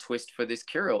interesting twist for this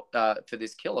killer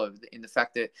in the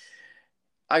fact that,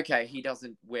 okay, he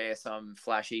doesn't wear some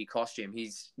flashy costume.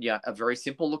 He's a very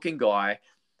simple looking guy,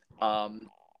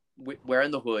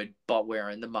 wearing the hood but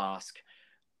wearing the mask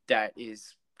that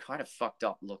is kind of fucked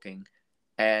up looking,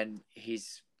 and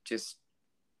he's just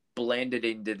blended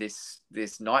into this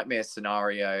nightmare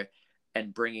scenario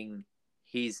and bringing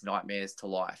his nightmares to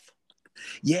life.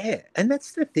 Yeah, and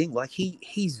that's the thing. Like,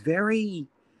 he's very,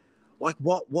 like,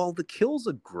 while the kills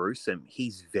are gruesome,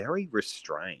 he's very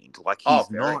restrained. Like,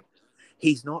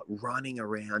 he's not running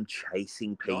around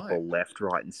chasing people left,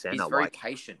 right, and center. He's very like,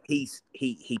 patient. He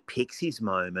picks his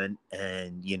moment,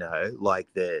 and like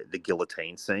the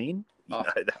guillotine scene.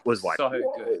 That was like so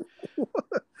whoa. Good.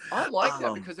 I like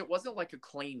that because it wasn't like a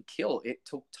clean kill. It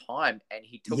took time, and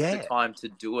he took the time to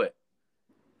do it.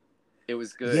 It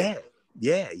was good.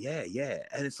 Yeah.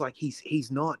 And it's like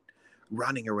he's not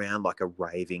running around like a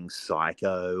raving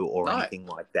psycho or anything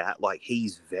like that. Like,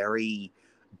 he's very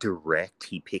direct.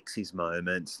 He picks his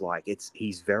moments. Like,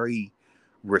 he's very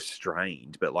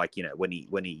restrained. But like, when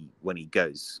he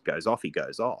goes off, he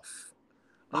goes off.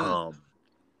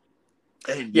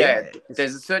 And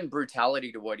there's a certain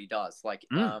brutality to what he does. Like,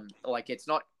 like it's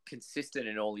not consistent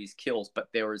in all his kills, but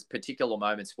there is particular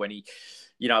moments when he,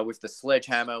 with the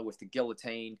sledgehammer, with the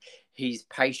guillotine, he's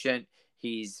patient,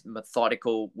 he's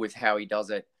methodical with how he does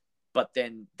it, but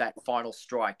then that final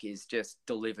strike is just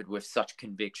delivered with such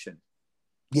conviction.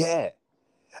 Yeah.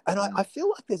 And I feel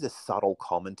like there's a subtle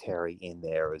commentary in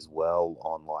there as well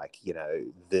on, like,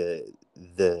 the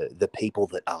people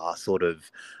that are sort of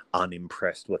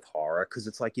unimpressed with horror, because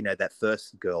it's like, that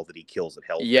first girl that he kills at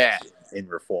Hellfest in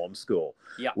reform school,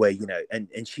 where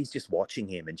and she's just watching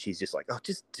him and she's just like, oh,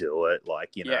 just do it,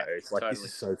 like, it's like, totally. This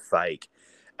is so fake,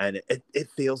 and it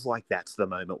feels like that's the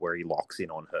moment where he locks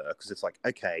in on her, because it's like,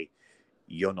 okay,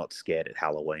 you're not scared at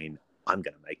Halloween, I'm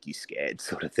gonna make you scared,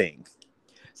 sort of thing.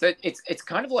 So it's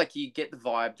kind of like you get the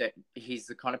vibe that he's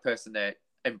the kind of person that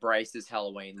embraces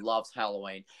Halloween, loves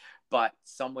Halloween, but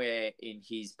somewhere in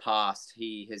his past,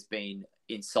 he has been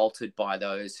insulted by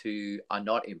those who are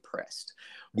not impressed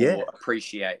or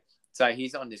appreciate. So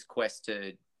he's on this quest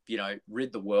to,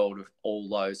 rid the world of all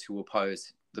those who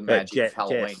oppose the magic of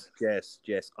Halloween. Jess,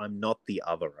 I'm not the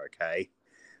other, okay?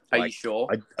 Are you sure?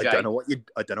 I don't know what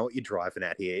you're driving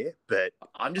at here, but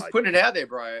I'm just putting it out there,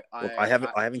 bro. Look, I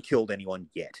haven't killed anyone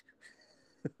yet.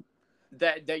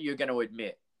 that you're going to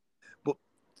admit. But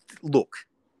look,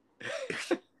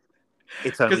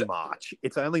 it's only March.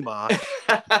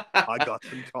 I got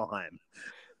some time.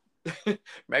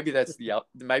 Maybe that's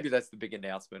the big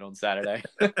announcement on Saturday.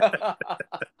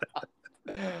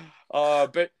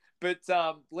 But let's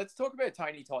talk about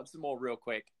Tony Todd some more real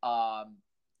quick.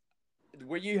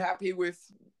 Were you happy with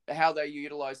how they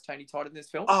utilized Tony Todd in this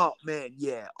film? Oh man,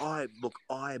 yeah. I'm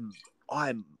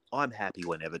happy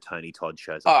whenever Tony Todd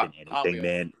shows up in anything,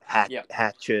 man.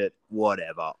 Hatchet,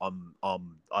 whatever.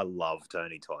 I love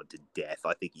Tony Todd to death.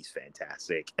 I think he's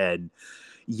fantastic, and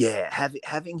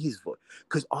having his voice,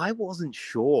 because I wasn't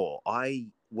sure.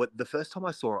 The first time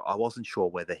I saw it, I wasn't sure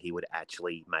whether he would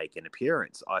actually make an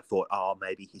appearance. I thought,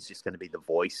 maybe he's just going to be the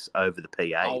voice over the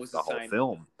PA for the whole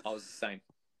film. I was the same.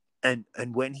 And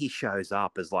when he shows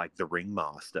up as like the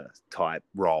ringmaster type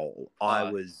role,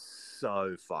 I was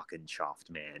so fucking chuffed,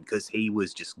 man, because he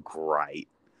was just great.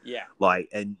 Yeah. Like,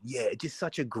 and just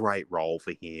such a great role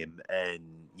for him. And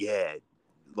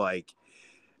like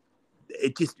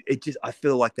it just I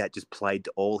feel like that just played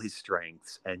to all his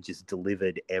strengths and just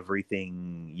delivered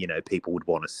everything, people would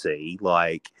want to see.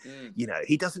 Like,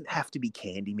 he doesn't have to be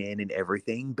Candyman in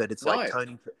everything, but it's like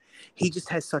Tony, he just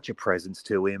has such a presence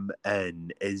to him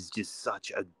and is just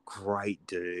such a great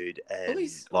dude. And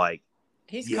he's kind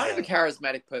of a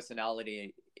charismatic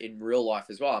personality in real life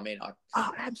as well. I mean,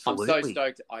 absolutely. I'm so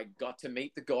stoked I got to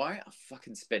meet the guy. I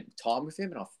fucking spent time with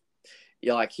him, and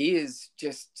he is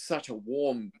just such a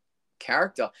warm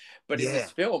character. But in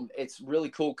this film, it's really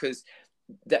cool because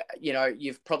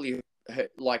you've probably heard,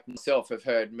 like myself, have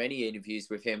heard many interviews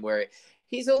with him where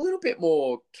he's a little bit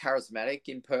more charismatic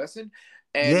in person,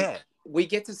 and we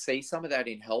get to see some of that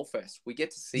in Hellfest. We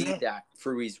get to see Yeah. that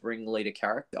through his ringleader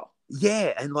character.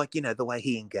 Yeah, and like, the way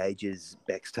he engages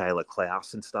Bex Taylor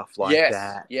Klaus and stuff like Yes,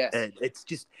 that. yes. And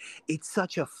it's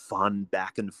such a fun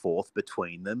back and forth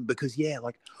between them because, yeah,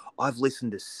 like I've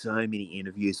listened to so many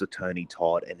interviews with Tony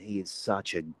Todd and he is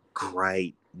such a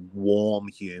great, warm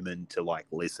human to like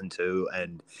listen to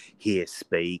and hear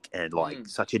speak and like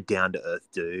such a down to earth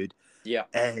dude. Yeah.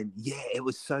 And yeah, it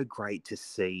was so great to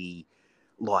see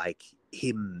like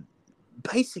him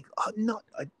not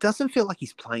it doesn't feel like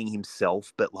he's playing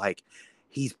himself, but like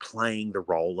he's playing the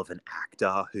role of an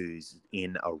actor who's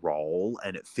in a role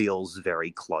and it feels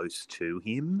very close to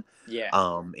him. Yeah.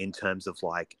 In terms of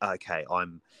like, okay,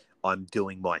 I'm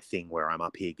doing my thing where I'm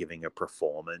up here giving a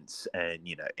performance and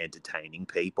entertaining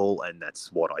people, and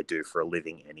that's what I do for a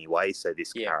living anyway. So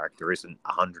this character isn't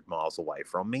 100 miles away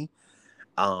from me.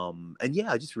 And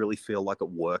yeah, I just really feel like it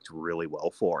worked really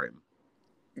well for him.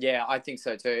 Yeah, I think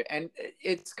so too. And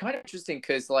it's kind of interesting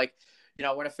because, like,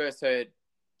 when I first heard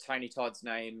Tony Todd's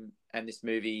name and this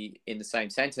movie in the same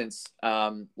sentence,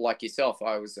 like yourself,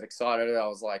 I was excited. I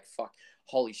was like, fuck,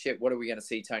 holy shit, what are we going to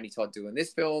see Tony Todd do in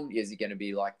this film? Is he going to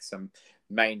be like some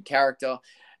main character?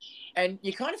 And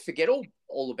you kind of forget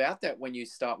all about that when you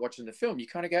start watching the film. You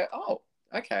kind of go, oh,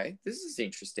 okay, this is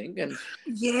interesting. And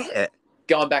yeah.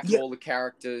 Going back to all the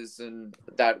characters and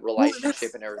that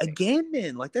relationship and everything. Again,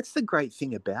 man, like that's the great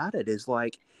thing about it is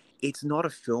like it's not a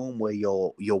film where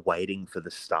you're waiting for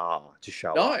the star to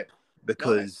show up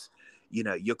because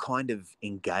you're kind of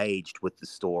engaged with the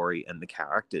story and the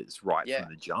characters right from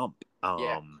the jump.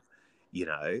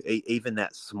 Even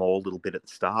that small little bit at the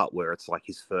start where it's like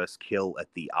his first kill at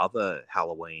the other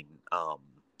Halloween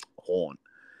haunt.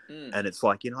 And it's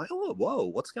like, oh, whoa,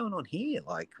 what's going on here?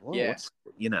 Like, whoa, what's,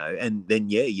 and then,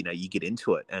 you get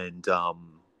into it. And,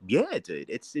 yeah, dude,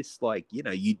 it's just like,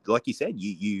 you, like you said,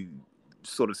 you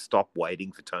sort of stop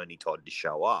waiting for Tony Todd to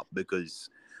show up because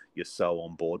you're so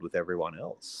on board with everyone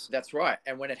else. That's right.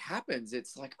 And when it happens,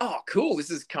 it's like, oh, cool. This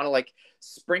is kind of like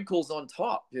sprinkles on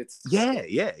top. Yeah.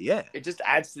 It just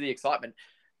adds to the excitement.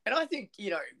 And I think,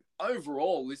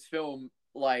 overall, this film,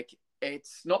 like,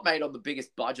 it's not made on the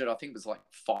biggest budget. I think it was like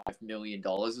 $5 million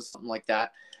or something like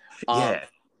that.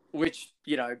 Which,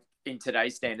 in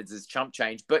today's standards is chump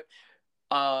change. But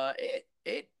it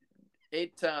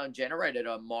generated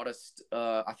a modest,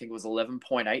 I think it was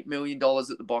 $11.8 million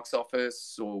at the box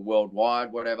office or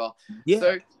worldwide, whatever. Yeah.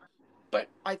 So, but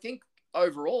I think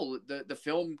overall, the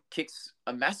film kicks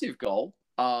a massive goal.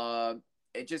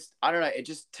 It just, I don't know, it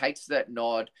just takes that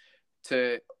nod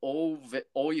to all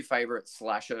your favorite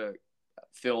slasher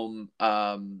film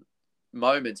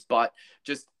moments, but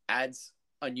just adds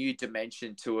a new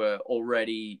dimension to a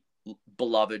already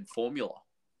beloved formula.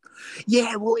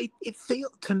 Yeah, well, it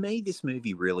feels to me this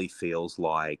movie really feels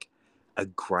like a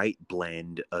great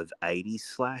blend of 80s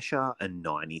slasher and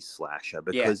 90s slasher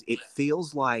because it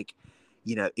feels like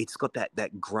it's got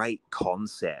that great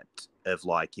concept of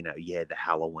like the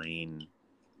Halloween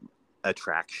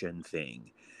attraction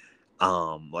thing.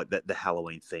 Like the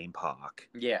Halloween theme park.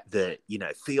 Yeah. That,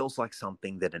 feels like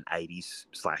something that an 80s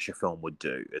slasher film would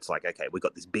do. It's like, okay, we've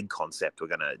got this big concept. We're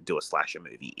going to do a slasher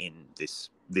movie in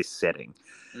this setting.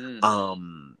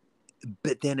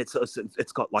 But then it's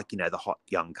got like, the hot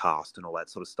young cast and all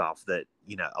that sort of stuff that,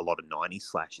 a lot of 90s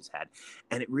slashers had.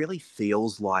 And it really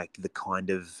feels like the kind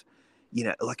of,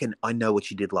 like I Know What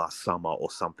You Did Last Summer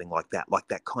or something like that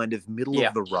kind of middle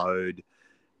of the road,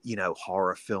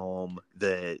 horror film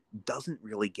that doesn't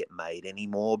really get made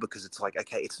anymore because it's like,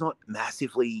 okay, it's not a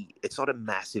massive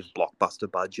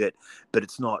blockbuster budget, but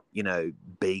it's not,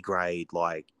 B grade,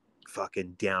 like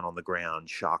fucking down on the ground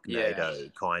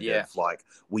Sharknado kind of like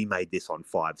we made this on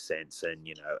 5 cents and,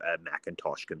 a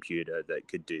Macintosh computer that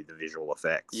could do the visual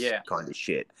effects kind of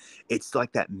shit. It's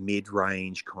like that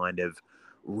mid-range kind of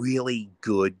really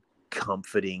good,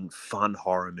 comforting, fun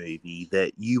horror movie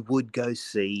that you would go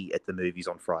see at the movies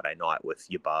on Friday night with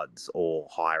your buds or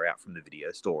hire out from the video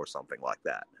store or something like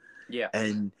that. Yeah.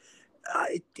 And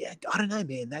I don't know,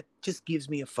 man, that just gives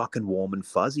me a fucking warm and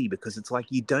fuzzy because it's like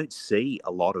you don't see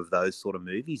a lot of those sort of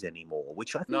movies anymore,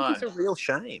 which I think is a real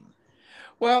shame.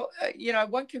 Well,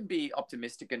 one can be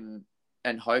optimistic and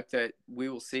hope that we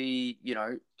will see,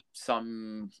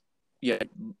 some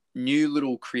new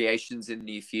little creations in the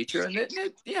near future. And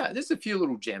there's a few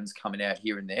little gems coming out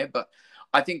here and there, but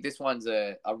I think this one's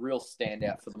a real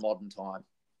standout for the modern time.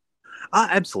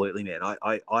 Absolutely, man.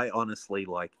 I honestly,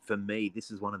 like, for me, this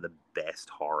is one of the best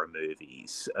horror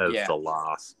movies of the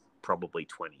last probably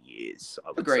 20 years,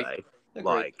 I would say. Agreed.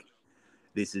 Like,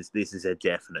 this is a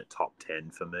definite top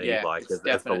 10 for me. Yeah, Like it's of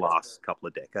the definite. last couple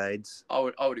of decades. I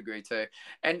would agree too.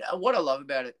 And what I love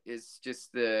about it is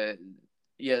just the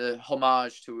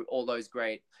homage to all those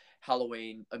great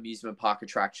Halloween amusement park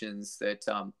attractions that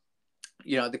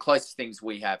the closest things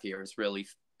we have here is really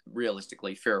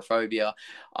realistically Fearophobia,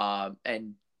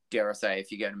 and dare I say,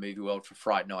 if you go to Movie World for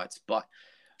Fright Nights. But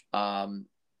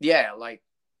like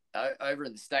over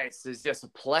in the States, there's just a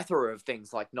plethora of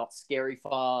things like Not Scary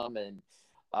Farm and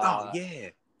Oh yeah.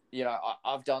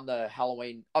 I've done the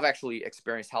Halloween. I've actually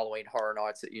experienced Halloween Horror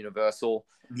Nights at Universal.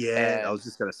 Yeah, I And was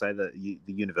just going to say that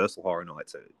the Universal Horror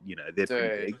Nights are, they're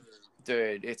pretty big.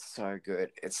 dude, it's so good.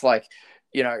 It's like,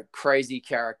 crazy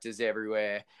characters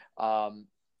everywhere.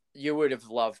 You would have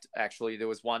loved, actually, there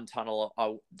was one tunnel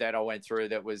that I went through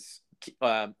that was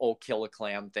all killer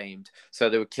clown themed. So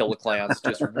there were killer clowns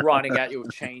just running at you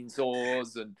with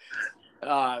chainsaws, and it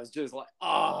was just like,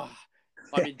 I'm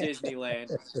in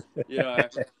Disneyland,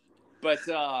 But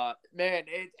man,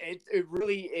 it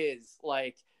really is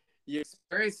like you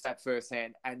experience that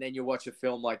firsthand, and then you watch a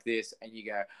film like this, and you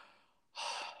go,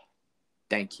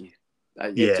 "Thank you."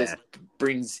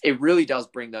 It really does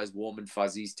bring those warm and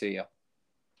fuzzies to you.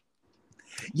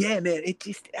 Yeah, man. It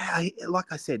just,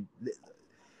 like I said,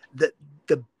 the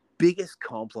biggest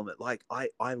compliment. Like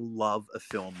I love a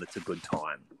film that's a good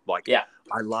time. Like, yeah,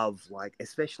 I love, like,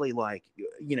 especially like,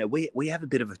 we have a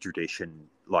bit of a tradition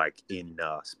like in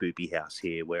Spoopy House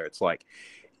here where it's like,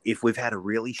 if we've had a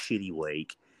really shitty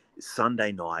week,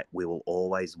 Sunday night we will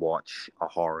always watch a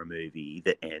horror movie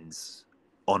that ends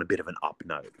on a bit of an up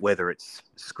note, whether it's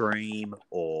Scream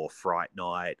or Fright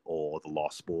Night or The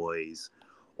Lost Boys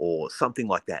or something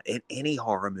like that. And any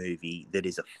horror movie that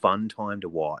is a fun time to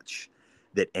watch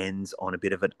that ends on a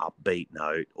bit of an upbeat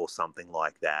note or something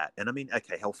like that. And I mean,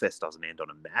 okay, Hellfest doesn't end on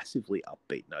a massively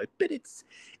upbeat note, but it's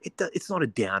not a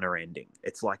downer ending.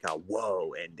 It's like a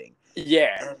whoa ending.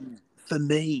 Yeah. And for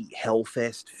me,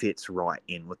 Hellfest fits right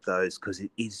in with those because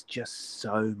it is just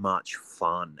so much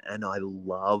fun, and I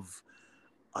love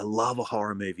a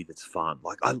horror movie that's fun.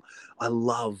 Like I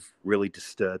love really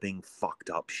disturbing, fucked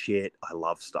up shit. I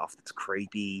love stuff that's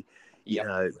creepy,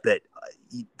 but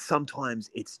sometimes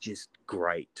it's just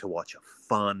great to watch a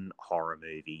fun horror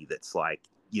movie that's like,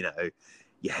 you're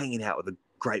hanging out with a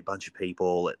great bunch of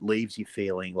people. It leaves you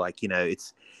feeling like,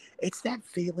 it's that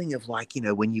feeling of like,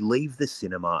 when you leave the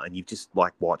cinema and you've just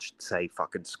like watched, say,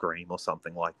 fucking Scream or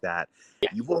something like that.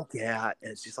 You walk out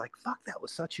and it's just like, fuck, that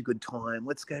was such a good time.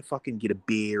 Let's go fucking get a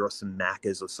beer or some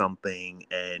Maccas or something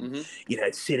and,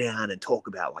 sit down and talk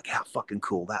about like how fucking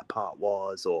cool that part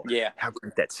was, or how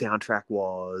great that soundtrack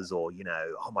was, or,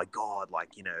 oh my God, like,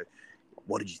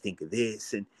 what did you think of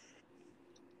this? And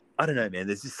I don't know, man,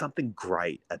 there's just something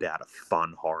great about a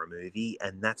fun horror movie,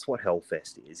 and that's what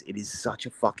Hellfest is. It is such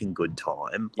a fucking good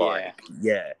time. Like,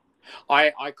 yeah.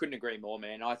 I couldn't agree more,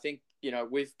 man. I think,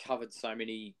 we've covered so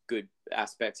many good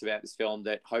aspects about this film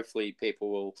that hopefully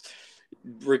people will,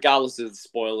 regardless of the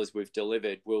spoilers we've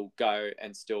delivered, will go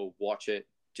and still watch it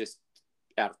just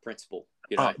out of principle.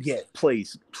 Yeah,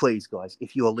 please, guys,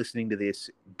 if you are listening to this,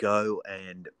 go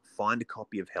and find a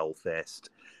copy of Hellfest.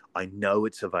 I know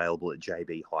it's available at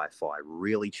JB Hi-Fi,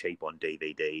 really cheap on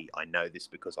DVD. I know this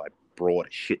because I brought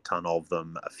a shit ton of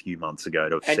them a few months ago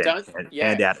to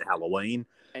hand out at Halloween.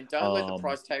 And don't let the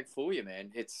price tag fool you,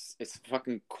 man. It's a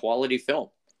fucking quality film.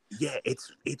 Yeah, it's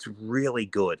really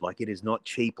good. Like, it is not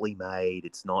cheaply made.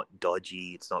 It's not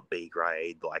dodgy. It's not B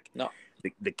grade. Like, no.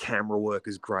 The camera work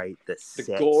is great.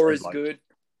 The gore is good.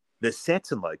 The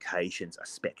sets and locations are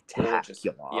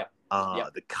spectacular.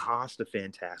 The cast are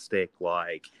fantastic.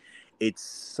 Like, it's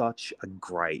such a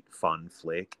great fun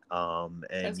flick. And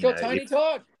it's got Tony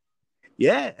Todd.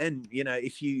 Yeah, and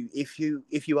if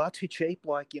you are too cheap,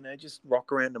 like, just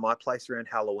rock around to my place around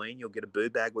Halloween, you'll get a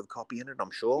boo bag with a copy in it, I'm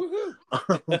sure.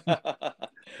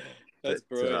 That's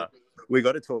brilliant. We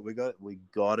got to talk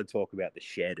about the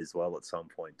Shed as well at some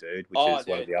point, dude. Which is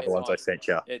one of the other ones I sent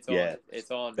you. It's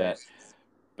on, man.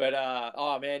 But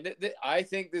I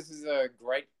think this is a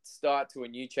great start to a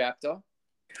new chapter.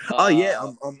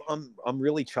 I'm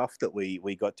really chuffed that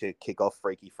we got to kick off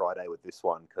Freaky Friday with this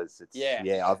one, because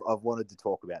I've wanted to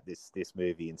talk about this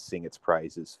movie and sing its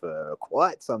praises for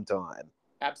quite some time.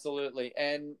 Absolutely.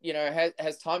 And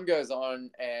as time goes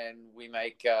on and we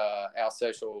make our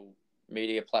social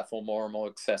media platform more and more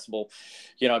accessible,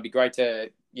 it'd be great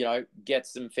to get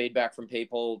some feedback from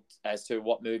people as to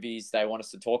what movies they want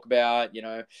us to talk about,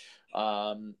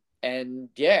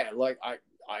 like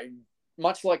I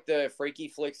much like the Freaky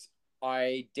Flicks,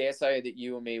 I dare say that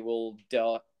you and me will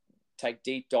take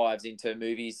deep dives into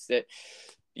movies that,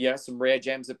 some rare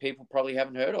gems that people probably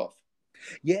haven't heard of.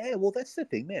 Yeah, well, that's the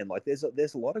thing, man. Like, there's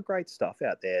a lot of great stuff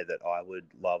out there that I would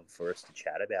love for us to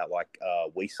chat about. Like,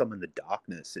 We Summon the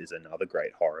Darkness is another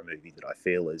great horror movie that I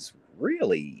feel is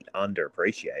really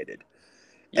underappreciated,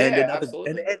 and Yeah,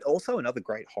 absolutely. and also another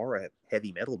great horror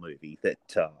heavy metal movie that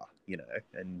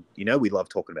and we love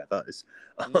talking about those.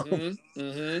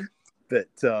 Mm-hmm. But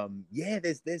yeah,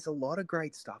 there's a lot of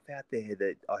great stuff out there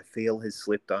that I feel has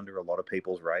slipped under a lot of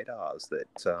people's radars. That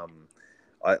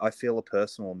I feel a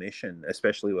personal mission,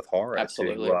 especially with horror,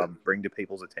 Absolutely. to bring to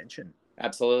people's attention.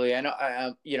 Absolutely. And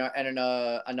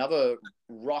another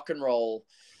rock and roll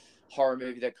horror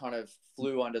movie that kind of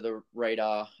flew under the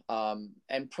radar,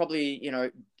 and probably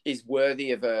is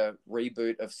worthy of a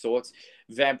reboot of sorts.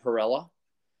 Vampirella.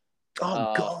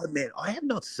 Oh God, man, I have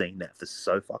not seen that for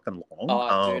so fucking long.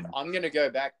 Oh, dude, I'm gonna go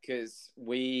back because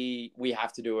we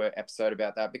have to do an episode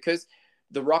about that, because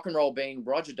the rock and roll being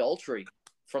Roger Daltrey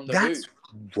from the that's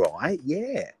Who. right,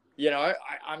 yeah.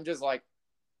 I'm just like,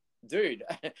 dude,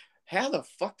 how the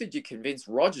fuck did you convince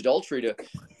Roger Daltrey to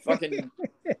fucking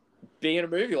be in a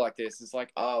movie like this? It's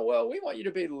like, oh well, we want you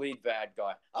to be the lead bad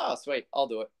guy. Oh, sweet, I'll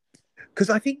do it. Because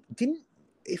I think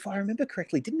if I remember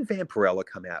correctly, didn't Vampirella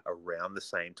come out around the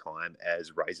same time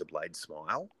as Razorblade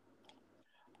Smile?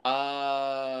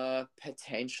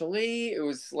 Potentially, it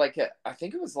was I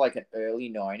think it was like an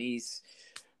early '90s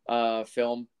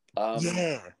film.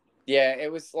 Yeah, Yeah,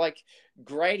 it was like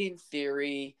great in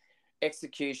theory,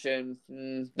 execution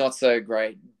not so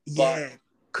great. yeah. But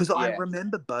Because I yeah,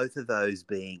 remember both of those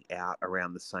being out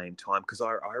around the same time. Because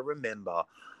I remember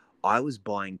I was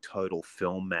buying Total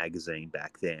Film magazine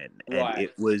back then, and right.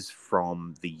 it was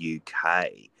from the UK.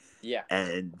 Yeah,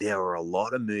 And there were a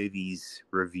lot of movies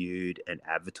reviewed and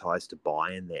advertised to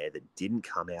buy in there that didn't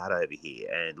come out over here.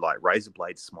 And like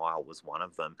Razorblade Smile was one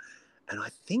of them. And I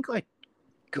think I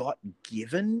got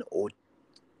given or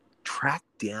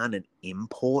tracked down an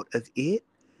import of it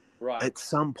right. at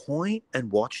some point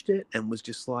and watched it and was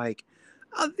just like,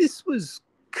 oh, this was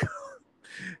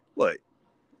look,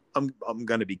 I'm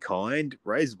going to be kind.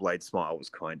 Razorblade Smile was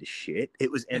kind of shit.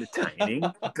 It was entertaining,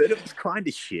 but it was kind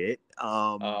of shit.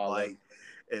 Look.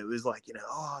 It was like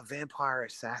vampire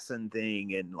assassin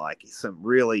thing and like some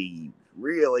really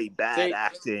really bad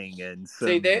acting and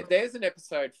some. There's an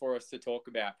episode for us to talk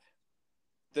about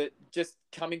that. Just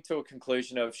coming to a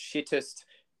conclusion of shittest,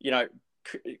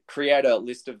 create a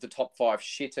list of the top 5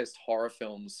 shittest horror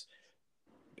films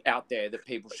out there that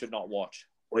people should not watch.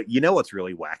 Well, you know what's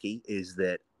really wacky is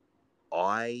that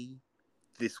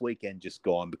this weekend just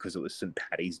gone, because it was St.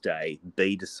 Paddy's Day,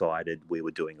 B decided we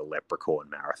were doing a Leprechaun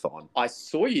marathon. I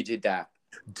saw you did that,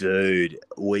 dude.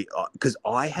 Because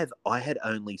I'd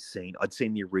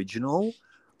seen the original,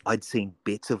 I'd seen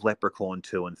bits of Leprechaun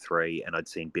 2 and 3, and I'd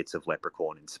seen bits of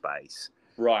Leprechaun in Space.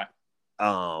 right?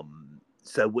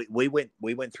 So we went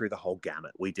through the whole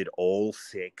gamut. We did all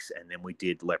 6, and then we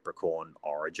did Leprechaun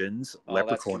Origins.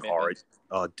 Leprechaun Origins.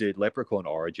 Oh, dude, Leprechaun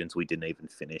Origins we didn't even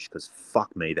finish because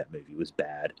fuck me, that movie was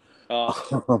bad.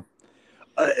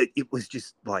 It was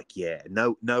just like,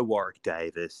 no Warwick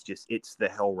Davis. Just it's the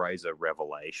Hellraiser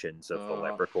revelations of the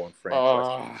Leprechaun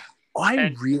franchise.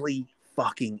 I really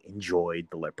fucking enjoyed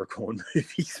the Leprechaun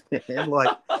movies, man.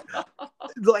 Like.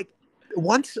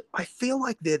 Once I feel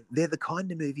like they're the kind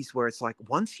of movies where it's like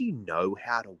once you know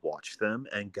how to watch them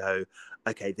and go,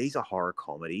 okay, these are horror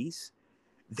comedies,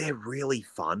 they're really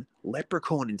fun.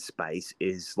 Leprechaun in Space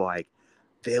is like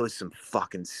there was some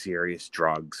fucking serious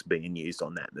drugs being used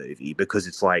on that movie, because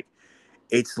it's like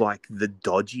the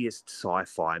dodgiest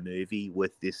sci-fi movie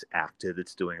with this actor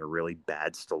that's doing a really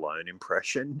bad Stallone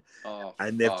impression,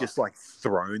 and they've just like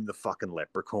thrown the fucking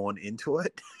leprechaun into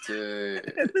it.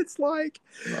 Dude. And it's like,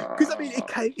 because I mean,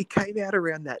 it came out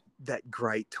around that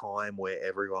great time where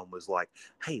everyone was like,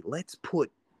 "Hey, let's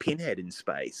put Pinhead in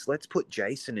space. Let's put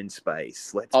Jason in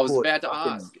space. I was about to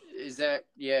ask, is that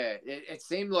It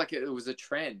seemed like it was a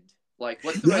trend. Like,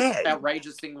 what's the most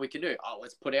outrageous thing we can do? Oh,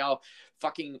 let's put our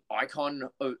fucking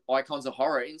icons of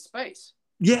horror in space.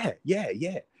 Yeah.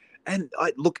 And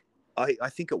I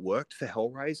think it worked for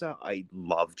Hellraiser. I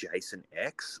love Jason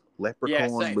X.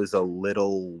 Leprechaun was a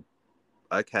little,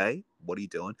 okay, what are you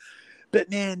doing? But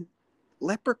man,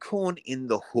 Leprechaun in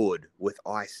the Hood with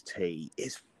Ice-T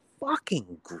is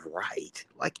fucking great.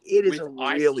 Like, it is with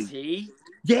really... Ice-T?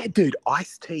 Yeah, dude,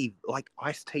 Ice-T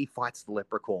fights the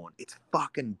Leprechaun. It's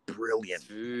fucking brilliant.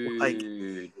 Dude. Like,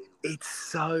 it's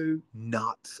so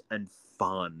nuts and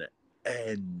fun.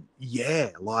 And yeah,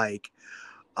 like,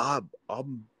 I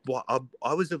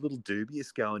was a little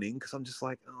dubious going in because I'm just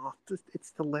like, oh,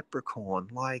 it's the Leprechaun.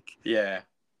 Like, yeah.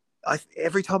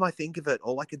 every time I think of it,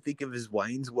 all I can think of is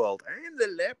Wayne's World. I'm the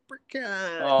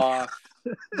leprechaun. Oh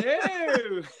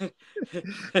no!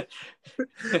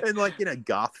 And like,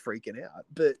 Garth freaking out.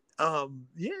 But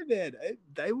yeah, man,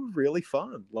 they were really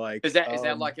fun. Like, Is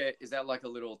that like a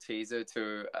little teaser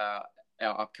to our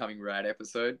upcoming Rad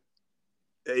episode?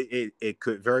 it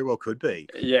could very well could be.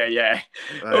 Yeah.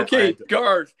 Okay,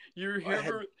 Garth, you're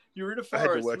here. You're in a I had to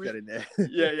forest. work that in there.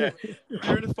 Yeah.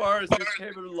 You're in a forest with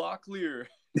Kevin Locklear.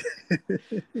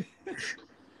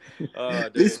 Oh,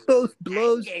 dude. This both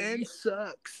blows and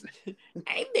sucks.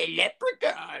 I'm the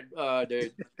leprechaun. Oh,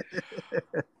 dude.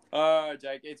 Oh,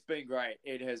 Jake, it's been great.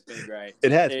 It has been great.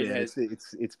 It has been.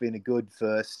 It's been a good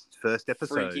first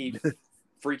episode.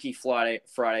 Freaky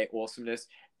Friday awesomeness,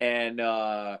 and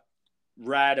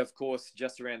Rad, of course,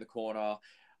 just around the corner.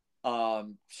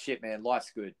 Shit, man,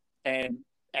 life's good, and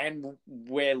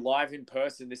we're live in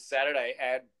person this Saturday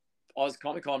at Oz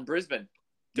Comic Con Brisbane.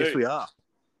 Dude, Yes, we are.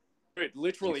 Dude,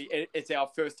 literally, it's our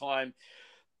first time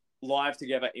live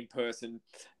together in person.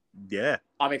 Yeah,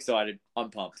 I'm excited. I'm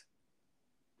pumped.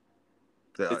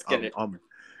 It's gonna.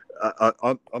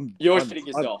 You're shitting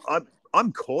yourself.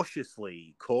 I'm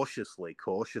cautiously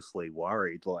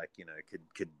worried. Like,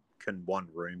 can one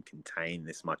room contain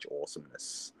this much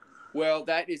awesomeness? Well,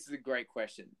 that is a great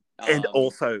question. And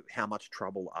also, how much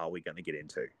trouble are we going to get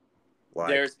into? Like,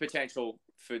 there's potential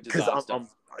for disaster.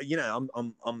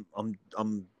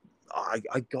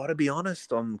 I gotta be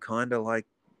honest. I'm kind of like,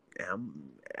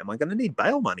 am I going to need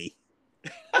bail money?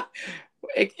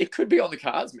 It could be on the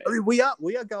cards, man. I mean, we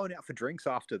are going out for drinks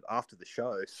after the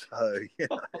show, so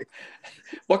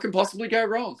What can possibly go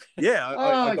wrong? Yeah,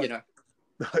 I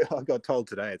I got told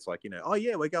today. It's like, oh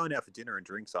yeah, we're going out for dinner and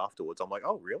drinks afterwards. I'm like,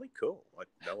 oh really? Cool. Like,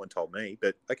 no one told me,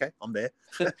 but okay, I'm there.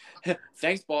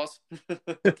 Thanks, boss.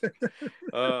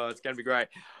 Oh, it's gonna be great.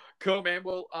 Cool, man.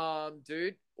 Well,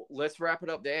 dude, let's wrap it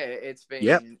up there. It's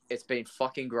been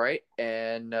fucking great,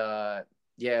 and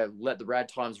yeah, let the Rad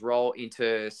times roll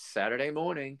into Saturday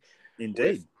morning.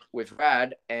 Indeed, with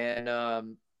Rad,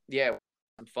 and yeah,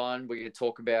 some fun. We're gonna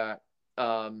talk about.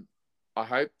 I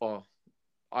hope.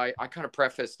 I kind of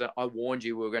prefaced that I warned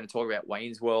you we were going to talk about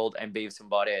Wayne's World and Beavis and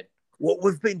Butthead. Well,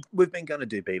 we've been going to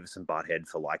do Beavis and Butthead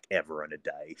for like ever and a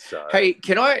day. So hey,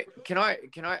 can I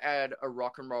add a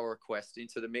rock and roll request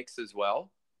into the mix as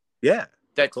well? Yeah,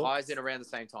 that ties in around the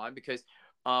same time, because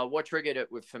what triggered it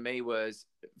for me was,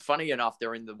 funny enough,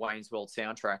 they're in the Wayne's World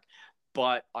soundtrack,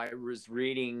 but I was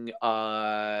reading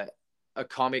a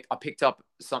comic. I picked up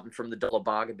something from the Dollar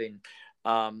Bargain bin,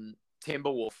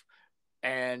 Timberwolf.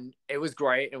 And it was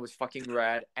great. It was fucking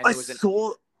rad. And I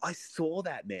saw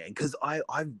that, man, because I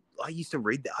used to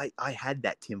read that. I had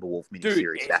that Timberwolf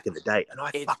miniseries back in the day, and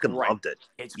I fucking loved it.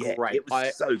 It's great. It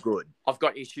was so good. I've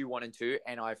got issue 1 and 2,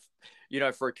 and I've,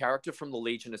 for a character from the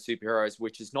Legion of Superheroes,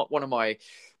 which is not one of my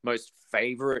most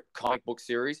favorite comic book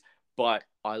series, but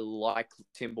I like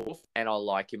Timberwolf, and I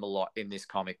like him a lot in this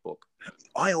comic book.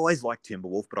 I always liked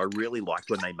Timberwolf, but I really liked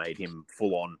when they made him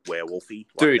full-on werewolfy.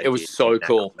 Dude, it was so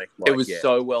cool. It was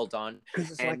so well done.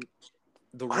 And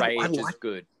the rage is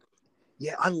good.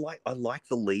 Yeah, I like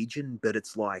the Legion, but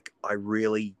it's like I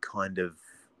really kind of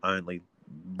only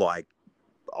like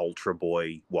Ultra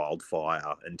Boy,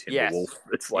 Wildfire, and Timberwolf.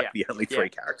 It's like the only 3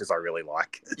 characters I really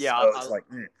like. Yeah, so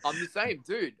I'm the same,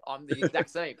 dude. I'm the exact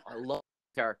same. I love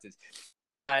characters.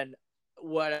 And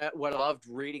what I loved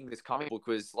reading this comic book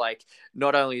was like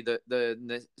not only the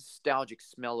nostalgic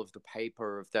smell of the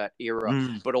paper of that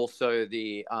era, but also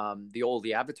the all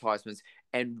the advertisements.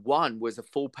 And one was a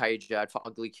full page ad for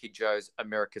Ugly Kid Joe's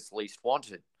America's Least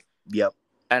Wanted. Yep.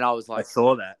 And I was like, I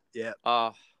saw that. Yeah.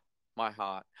 My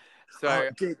heart. So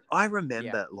dude, I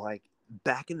remember like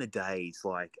back in the days,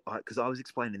 like because I was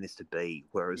explaining this to B,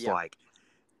 where it was like,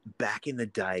 back in the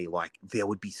day, like there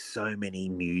would be so many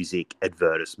music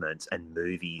advertisements and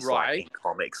movies like in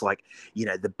comics, like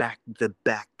the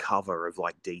back cover of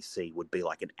like DC would be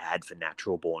like an ad for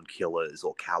Natural Born Killers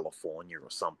or California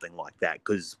or something like that,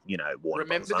 because Warner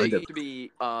remember there used to be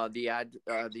the ad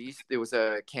there was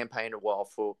a campaign a while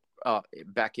for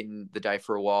back in the day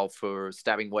for a while for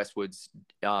Stabbing Westwood's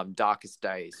Darkest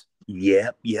Days.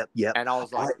 Yep. And I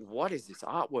was like, what is this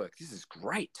artwork? This is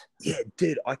great. Yeah,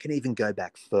 dude, I can even go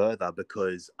back further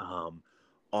because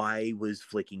I was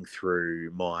flicking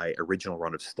through my original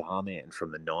run of Starman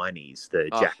from the 90s, the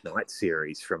Jack Knight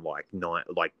series from like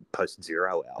post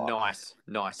Zero Hour.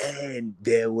 Nice. And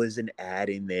there was an ad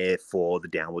in there for the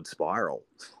Downward Spiral.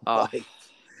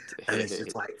 And it's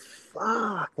just like,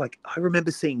 fuck. Like, I remember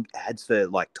seeing ads for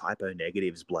like Typo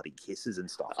Negatives, Bloody Kisses,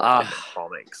 and stuff like that in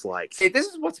comics. Like, see, this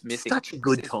is what's missing. Such a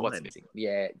good time.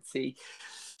 Yeah. See,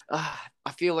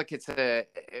 I feel like it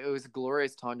was a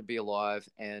glorious time to be alive,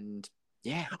 and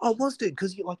yeah. Oh, it was, dude,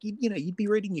 because you'd be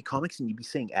reading your comics and you'd be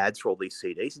seeing ads for all these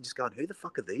CDs and just going, "Who the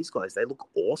fuck are these guys? They look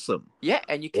awesome." Yeah,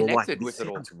 and you Or connected this with it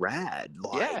all. sounds rad.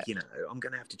 Yeah. I'm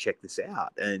gonna have to check this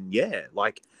out. And yeah,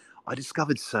 I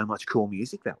discovered so much cool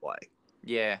music that way.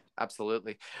 Yeah,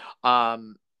 absolutely.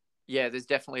 Yeah, there's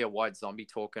definitely a white zombie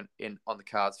talking on the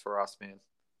cards for us, man.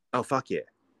 Oh fuck yeah.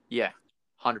 Yeah,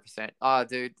 100%.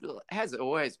 Dude, as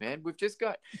always, man, we've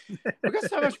got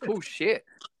so much cool shit,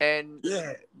 and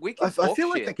Yeah, we can. I feel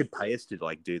like shit. they could pay us to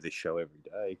do this show every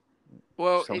day.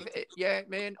 Well,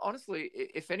 man, honestly,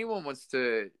 if anyone wants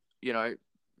to,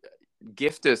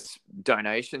 gift us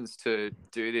donations to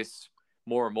do this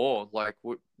more and more,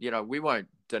 we won't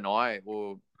deny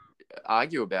or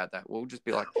argue about that. We'll just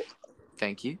be like,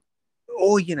 thank you.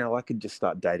 Or I could just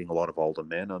start dating a lot of older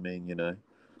men. I mean,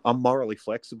 I'm morally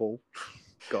flexible,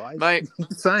 guys. Mate,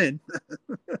 saying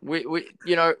we're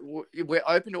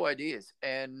open to ideas,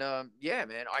 and yeah,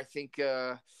 man, I think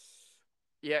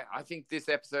this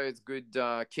episode's good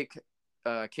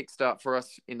kickstart for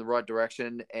us in the right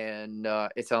direction, and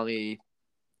it's only,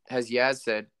 as Yaz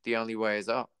said, the only way is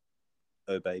up.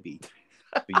 Oh baby,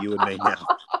 for you and me now.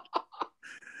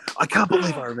 I can't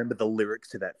believe I remember the lyrics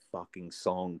to that fucking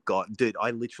song. God, dude,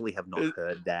 I literally have not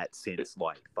heard that since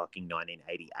fucking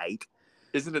 1988.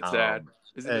 Isn't it sad?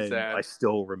 Isn't it sad? I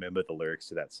still remember the lyrics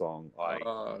to that song.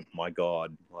 My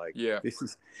God, yeah. This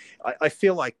is. I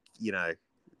feel like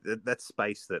that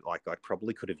space that I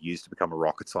probably could have used to become a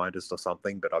rocket scientist or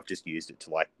something, but I've just used it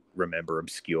to remember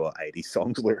obscure 80s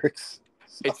songs lyrics.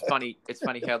 So. It's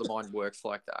funny how the mind works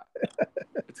like that.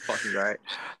 It's fucking great.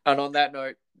 And on that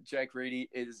note, Jake Reedy,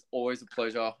 it is always a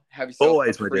pleasure. Have yourself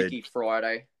a freaky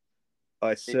Friday.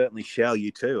 I certainly shall.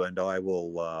 You too, and I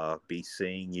will be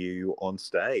seeing you on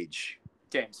stage.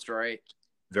 Damn straight.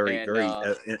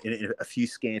 In a few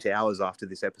scant hours after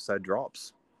this episode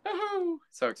drops.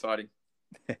 So exciting.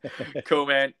 Cool,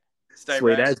 man. Stay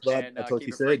sweet rad, as, bud. and I'll talk to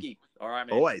you soon. Freaky. All right,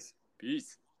 man. Always.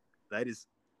 Peace. Ladies.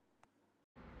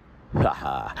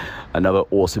 Haha, another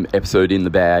awesome episode in the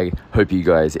bag. Hope you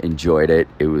guys enjoyed it.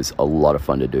 It was a lot of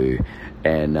fun to do.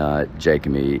 And Jake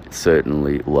and me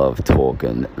certainly love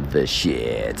talking the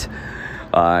shit.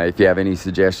 If you have any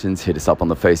suggestions, hit us up on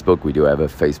the Facebook. We do have a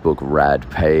Facebook RAD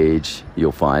page.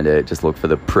 You'll find it. Just look for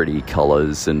the pretty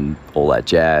colors and all that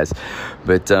jazz.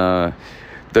 But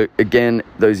again,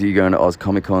 those of you going to Oz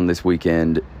Comic Con this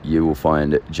weekend, you will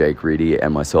find Jake Reedy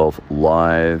and myself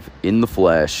live in the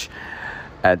flesh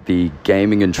at the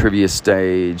gaming and trivia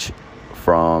stage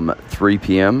from 3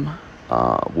 p.m.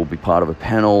 We'll be part of a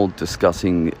panel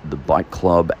discussing the Bike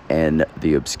Club and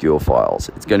the Obscure Files.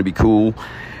 It's going to be cool,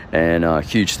 and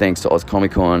huge thanks to Oz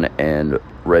Comic Con and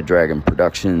Red Dragon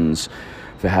Productions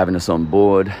for having us on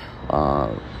board.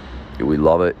 We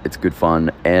love it. It's good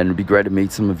fun, and it'd be great to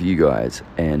meet some of you guys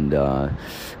and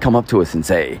come up to us and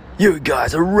say, "You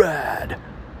guys are rad."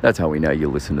 That's how we know you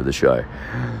listen to the show.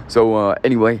 So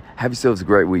anyway, have yourselves a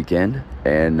great weekend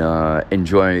and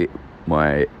enjoy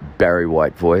my Barry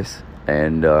White voice.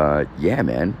 And yeah,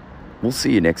 man, we'll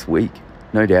see you next week.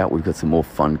 No doubt we've got some more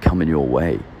fun coming your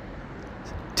way.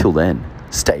 Till then,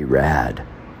 stay rad.